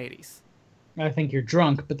 1980s. I think you're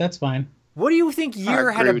drunk, but that's fine. What do you think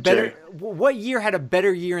year had a with better? What year had a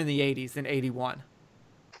better year in the 80s than 81?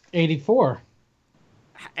 84.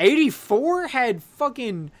 84 had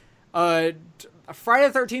fucking Friday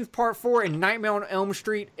the 13th Part 4 and Nightmare on Elm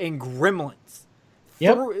Street and Gremlins.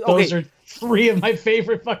 Yep, those are three of my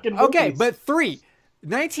favorite fucking movies. Okay, but 3.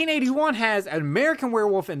 1981 has An American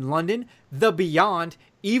Werewolf in London, The Beyond,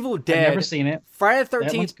 Evil I've Dead, never seen it. Friday the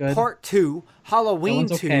That one's 13th good. Part 2, Halloween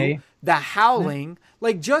That one's 2, okay. The Howling.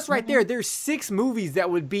 Like, just right there's 6 movies that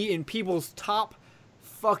would be in people's top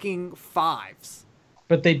fucking 5s.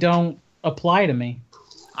 But they don't apply to me.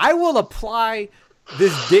 I will apply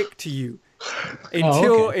this dick to you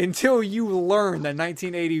okay. until you learn that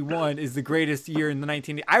 1981 is the greatest year in the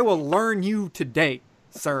 1980s. I will learn you today,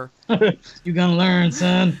 sir. You gonna learn,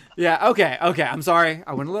 son. Yeah, okay. I'm sorry.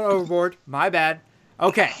 I went a little overboard. My bad.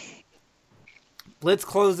 Okay. Let's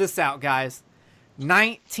close this out, guys.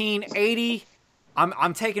 1980.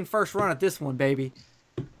 I'm taking first run at this one, baby.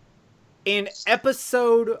 In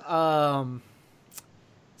episode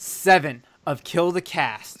 7 of Kill the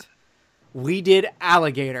Cast, we did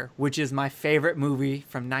Alligator, which is my favorite movie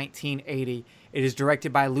from 1980. It is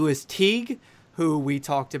directed by Louis Teague, who we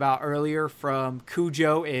talked about earlier from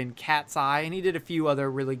Cujo and Cat's Eye, and he did a few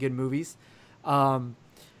other really good movies. Alligator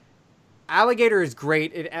is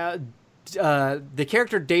great. The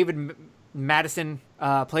character David Madison,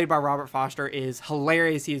 played by Robert Foster, is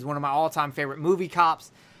hilarious. He is one of my all-time favorite movie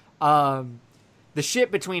cops. The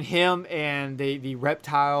shit between him and the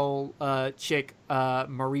reptile chick,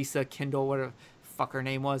 Marisa Kendall, whatever the fuck her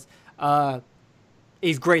name was,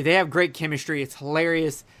 is great. They have great chemistry. It's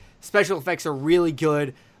hilarious. Special effects are really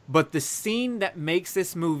good. But the scene that makes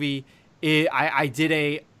this movie, I did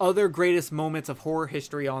a other greatest moments of horror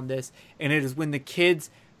history on this, and it is when the kids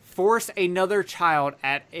force another child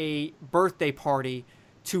at a birthday party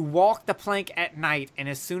to walk the plank at night, and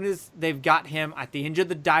as soon as they've got him at the edge of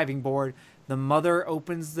the diving board, the mother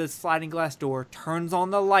opens the sliding glass door, turns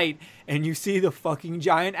on the light, and you see the fucking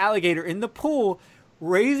giant alligator in the pool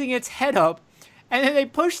raising its head up, and then they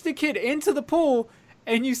push the kid into the pool,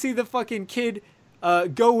 and you see the fucking kid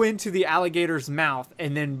go into the alligator's mouth,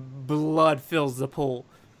 and then blood fills the pool.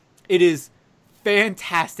 It is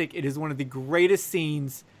fantastic. It is one of the greatest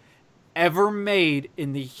scenes ever made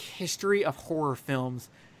in the history of horror films.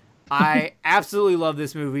 I absolutely love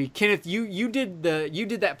this movie. Kenneth, you did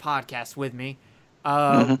that podcast with me.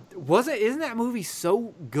 Isn't that movie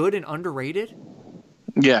so good and underrated?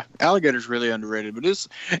 Yeah, Alligator's really underrated, but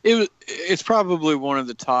it's probably one of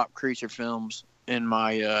the top creature films in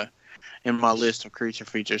my list of creature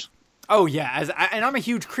features. Oh yeah, and I'm a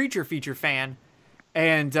huge creature feature fan.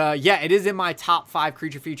 And yeah, it is in my top 5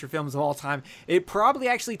 creature feature films of all time. It probably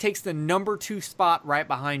actually takes the number 2 spot right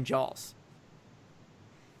behind Jaws.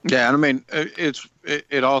 Yeah, and I mean,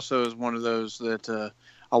 it also is one of those that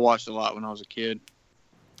I watched a lot when I was a kid.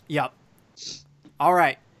 Yep. All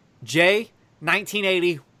right, Jay,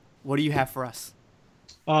 1980. What do you have for us?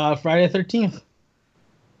 Friday the 13th.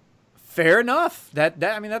 Fair enough. I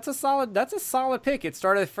mean, that's a solid pick. It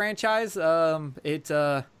started a franchise.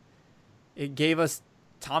 It gave us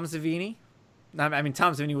Tom Savini. I mean,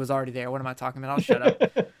 Tom Savini was already there. What am I talking about? I'll shut up.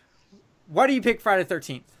 Why do you pick Friday the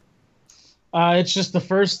 13th? It's just the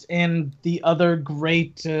first in the other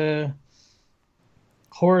great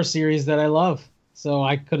horror series that I love, so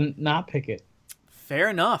I couldn't not pick it. Fair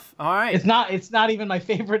enough. All right. It's not even my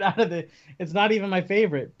favorite It's not even my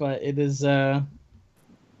favorite, but it is.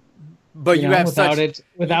 But without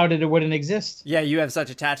it, it wouldn't exist. Yeah, you have such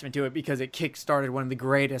attachment to it because it kickstarted one of the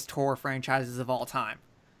greatest horror franchises of all time.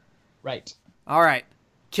 Right. All right,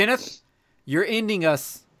 Kenneth, you're ending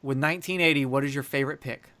us with 1980. What is your favorite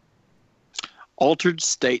pick? Altered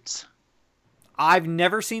States. I've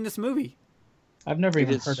never seen this movie. I've never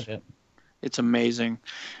even heard of it. It's amazing.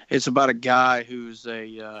 It's about a guy who's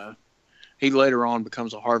he later on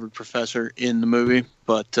becomes a Harvard professor in the movie,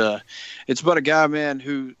 but it's about a guy, man,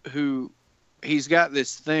 who he's got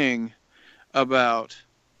this thing about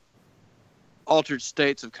altered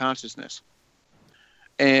states of consciousness.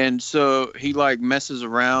 And so he messes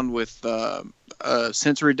around with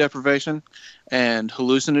sensory deprivation and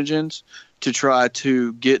hallucinogens to try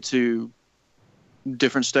to get to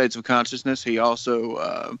different states of consciousness. He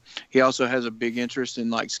also has a big interest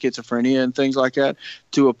in schizophrenia and things like that,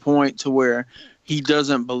 to a point to where he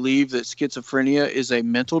doesn't believe that schizophrenia is a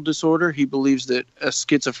mental disorder. He believes that a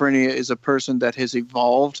schizophrenia is a person that has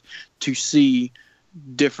evolved to see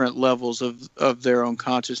different levels of their own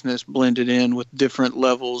consciousness blended in with different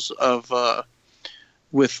levels of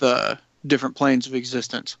different planes of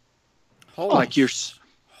existence. Holy shit.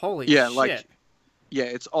 Yeah,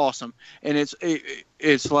 it's awesome, and it's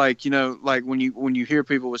like, when you hear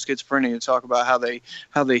people with schizophrenia talk about how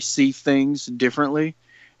they see things differently,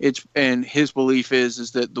 and his belief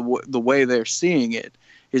is that the way they're seeing it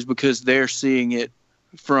is because they're seeing it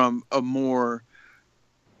from a more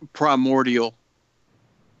primordial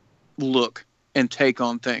look and take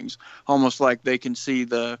on things, almost like they can see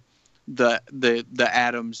the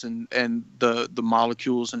atoms and the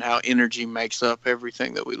molecules and how energy makes up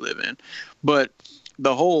everything that we live in. But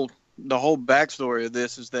the whole backstory of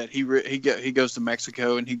this is that he goes to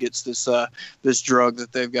Mexico and he gets this drug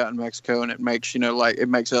that they've got in Mexico, and it makes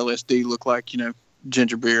LSD look like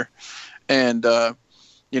ginger beer, and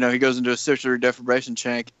he goes into a sensory deprivation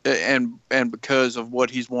tank, and because of what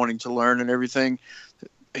he's wanting to learn and everything,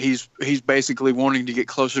 he's basically wanting to get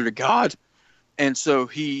closer to God, and so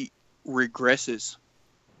he regresses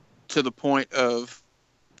to the point of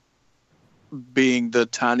being the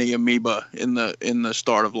tiny amoeba in the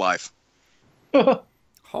start of life.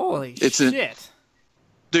 Holy shit.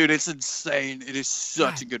 Dude, it's insane. It is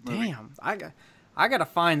such a good movie. Damn. I got to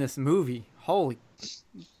find this movie. Holy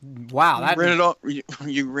wow,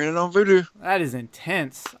 you rent it on Vudu. That is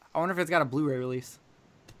intense. I wonder if it's got a Blu-ray release.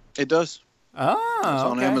 It does. Oh, it's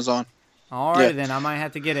on Amazon. All right, then I might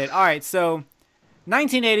have to get it. All right, so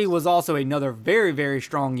 1980 was also another very, very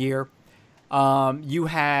strong year. You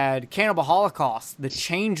had Cannibal Holocaust, The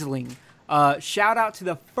Changeling. Shout out to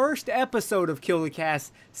the first episode of Kill the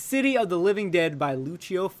Cast, City of the Living Dead by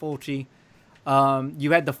Lucio Fulci.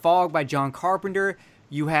 You had The Fog by John Carpenter.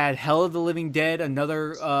 You had Hell of the Living Dead,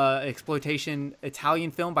 another exploitation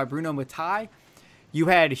Italian film by Bruno Mattei. You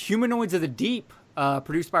had Humanoids of the Deep,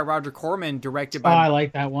 produced by Roger Corman, directed by... Oh, I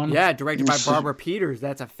like that one. Yeah, directed by Barbara Peters.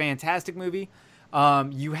 That's a fantastic movie.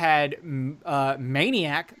 You had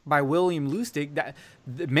Maniac by William Lustig.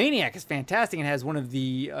 Maniac is fantastic and has one of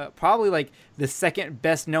the probably like the second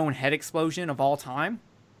best known head explosion of all time.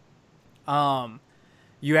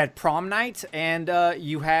 You had Prom Night, and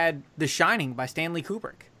you had The Shining by Stanley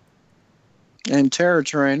Kubrick. And Terror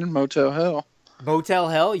Train and Motel Hell. Motel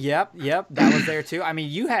Hell, yep, that was there too. I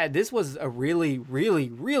mean, this was a really, really,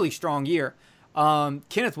 really strong year.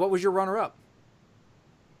 Kenneth, what was your runner-up?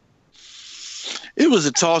 It was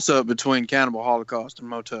a toss-up between Cannibal Holocaust and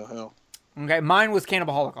Motel Hell. Okay, mine was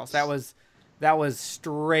Cannibal Holocaust. That was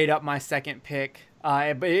straight up my second pick.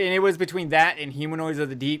 But it was between that and Humanoids of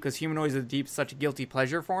the Deep, because Humanoids of the Deep is such a guilty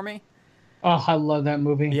pleasure for me. Oh, I love that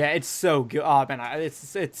movie. Yeah, it's so good. Oh, man,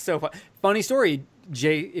 it's so fun. Funny story,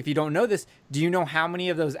 Jay, if you don't know this, do you know how many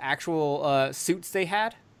of those actual suits they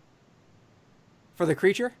had for the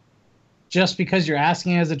creature? Just because you're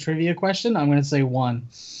asking as a trivia question, I'm going to say 1.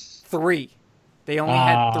 3. They only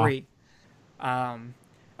had 3.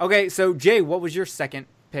 Okay, so Jay, what was your second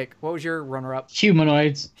pick? What was your runner-up?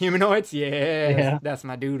 Humanoids. Humanoids? Yeah. That's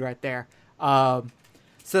my dude right there.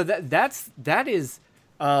 So that is...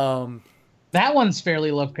 that one's fairly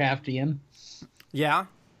Lovecraftian. Yeah.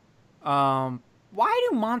 Why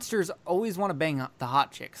do monsters always want to bang the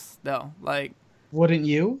hot chicks, though? Like... Wouldn't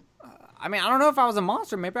you? I mean, I don't know if I was a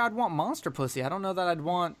monster. Maybe I'd want monster pussy. I don't know that I'd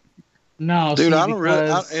want... No, dude, I don't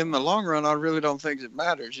really. In the long run, I really don't think it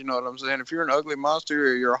matters. You know what I'm saying? If you're an ugly monster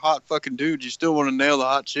or you're a hot fucking dude, you still want to nail the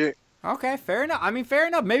hot chick. Okay, fair enough. I mean, fair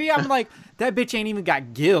enough. Maybe I'm like, that bitch ain't even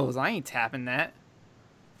got gills. I ain't tapping that.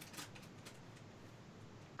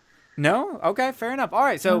 No? Okay, fair enough. All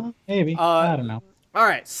right, so maybe I don't know. All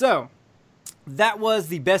right, so that was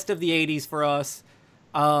the best of the 80s for us.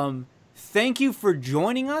 Thank you for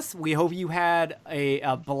joining us. We hope you had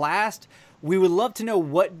a blast. We would love to know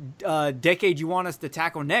what decade you want us to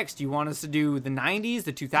tackle next. Do you want us to do the 90s,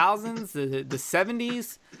 the 2000s, the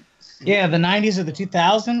 70s? Yeah, the 90s or the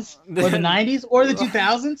 2000s, or the 90s or the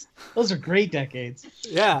 2000s. Those are great decades.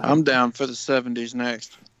 Yeah. I'm down for the 70s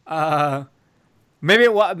next. Maybe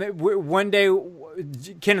one day,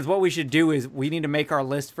 Kenneth, what we should do is we need to make our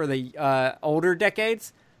list for the older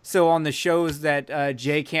decades. So on the shows that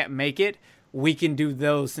Jay can't make it, we can do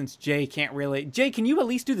those since Jay can't really. Jay, can you at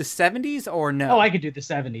least do the 70s or no? Oh, I could do the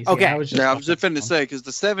 70s. Okay. Yeah, I was just finna to say, because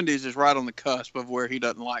the 70s is right on the cusp of where he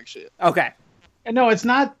doesn't like shit. Okay. No, it's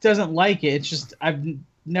not doesn't like it. It's just I've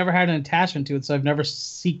never had an attachment to it, so I've never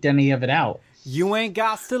seeked any of it out. You ain't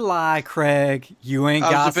got to lie, Craig. You ain't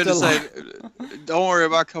got to lie. Don't worry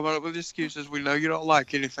about coming up with excuses. We know you don't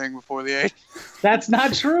like anything before the 80s. That's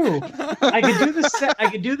not true. I could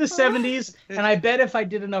do the 70s, and I bet if I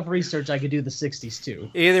did enough research, I could do the 60s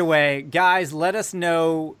too. Either way, guys, let us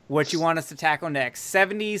know what you want us to tackle next.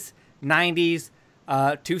 70s, 90s,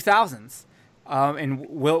 2000s, and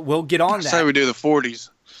we'll get on that. Say we do the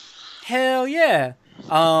 40s. Hell yeah.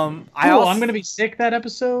 I'm gonna be sick that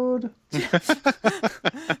episode.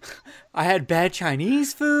 I had bad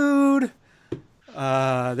Chinese food.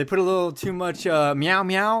 They put a little too much meow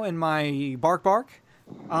meow in my bark bark.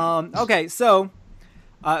 Okay, so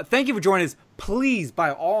thank you for joining us. Please,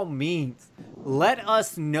 by all means, let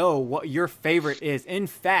us know what your favorite is. In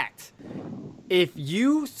fact, if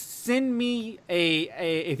you send me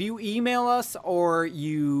if you email us or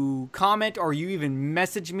you comment or you even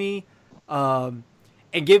message me, and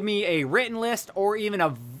give me a written list or even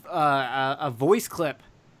a voice clip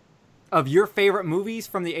of your favorite movies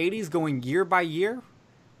from the 80s going year by year,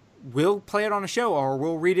 we'll play it on a show or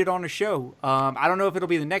we'll read it on a show. I don't know if it'll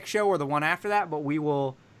be the next show or the one after that, but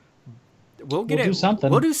we'll do something.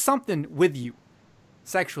 We'll do something with you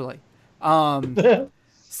sexually.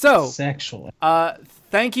 So sexually.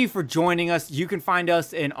 Thank you for joining us. You can find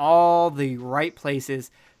us in all the right places.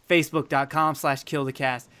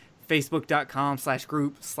 Facebook.com/KillTheCast.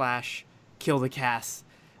 Facebook.com/group/KillTheCast.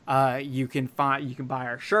 You can buy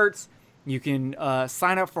our shirts. You can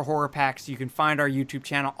sign up for horror packs. You can find our YouTube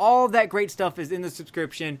channel. All of that great stuff is in the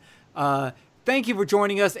subscription. Thank you for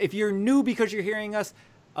joining us. If you're new because you're hearing us,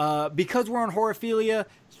 because we're on Horrorphilia,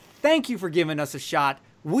 thank you for giving us a shot.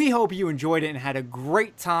 We hope you enjoyed it and had a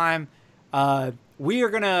great time. We're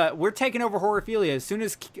taking over Horrorphilia as soon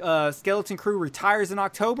as Skeleton Crew retires in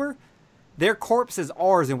October. Their corpse is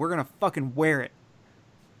ours, and we're gonna fucking wear it.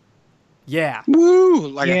 Yeah. Woo!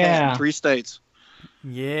 Like a hat in 3 states.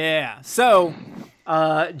 Yeah. So,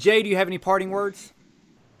 Jay, do you have any parting words?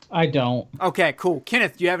 I don't. Okay, cool.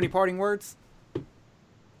 Kenneth, do you have any parting words?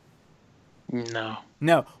 No.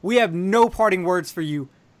 No. We have no parting words for you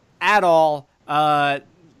at all.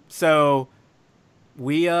 So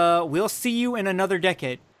we'll see you in another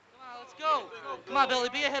decade. Come on, let's go. Come on, Billy,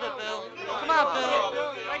 be a hitter, Bill. Come on, Bill.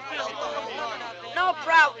 Right, Bill. No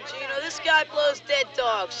problem, Gino. This guy blows dead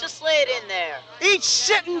dogs. Just lay it in there. Eat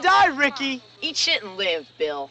shit and die, Ricky. Eat shit and live, Bill.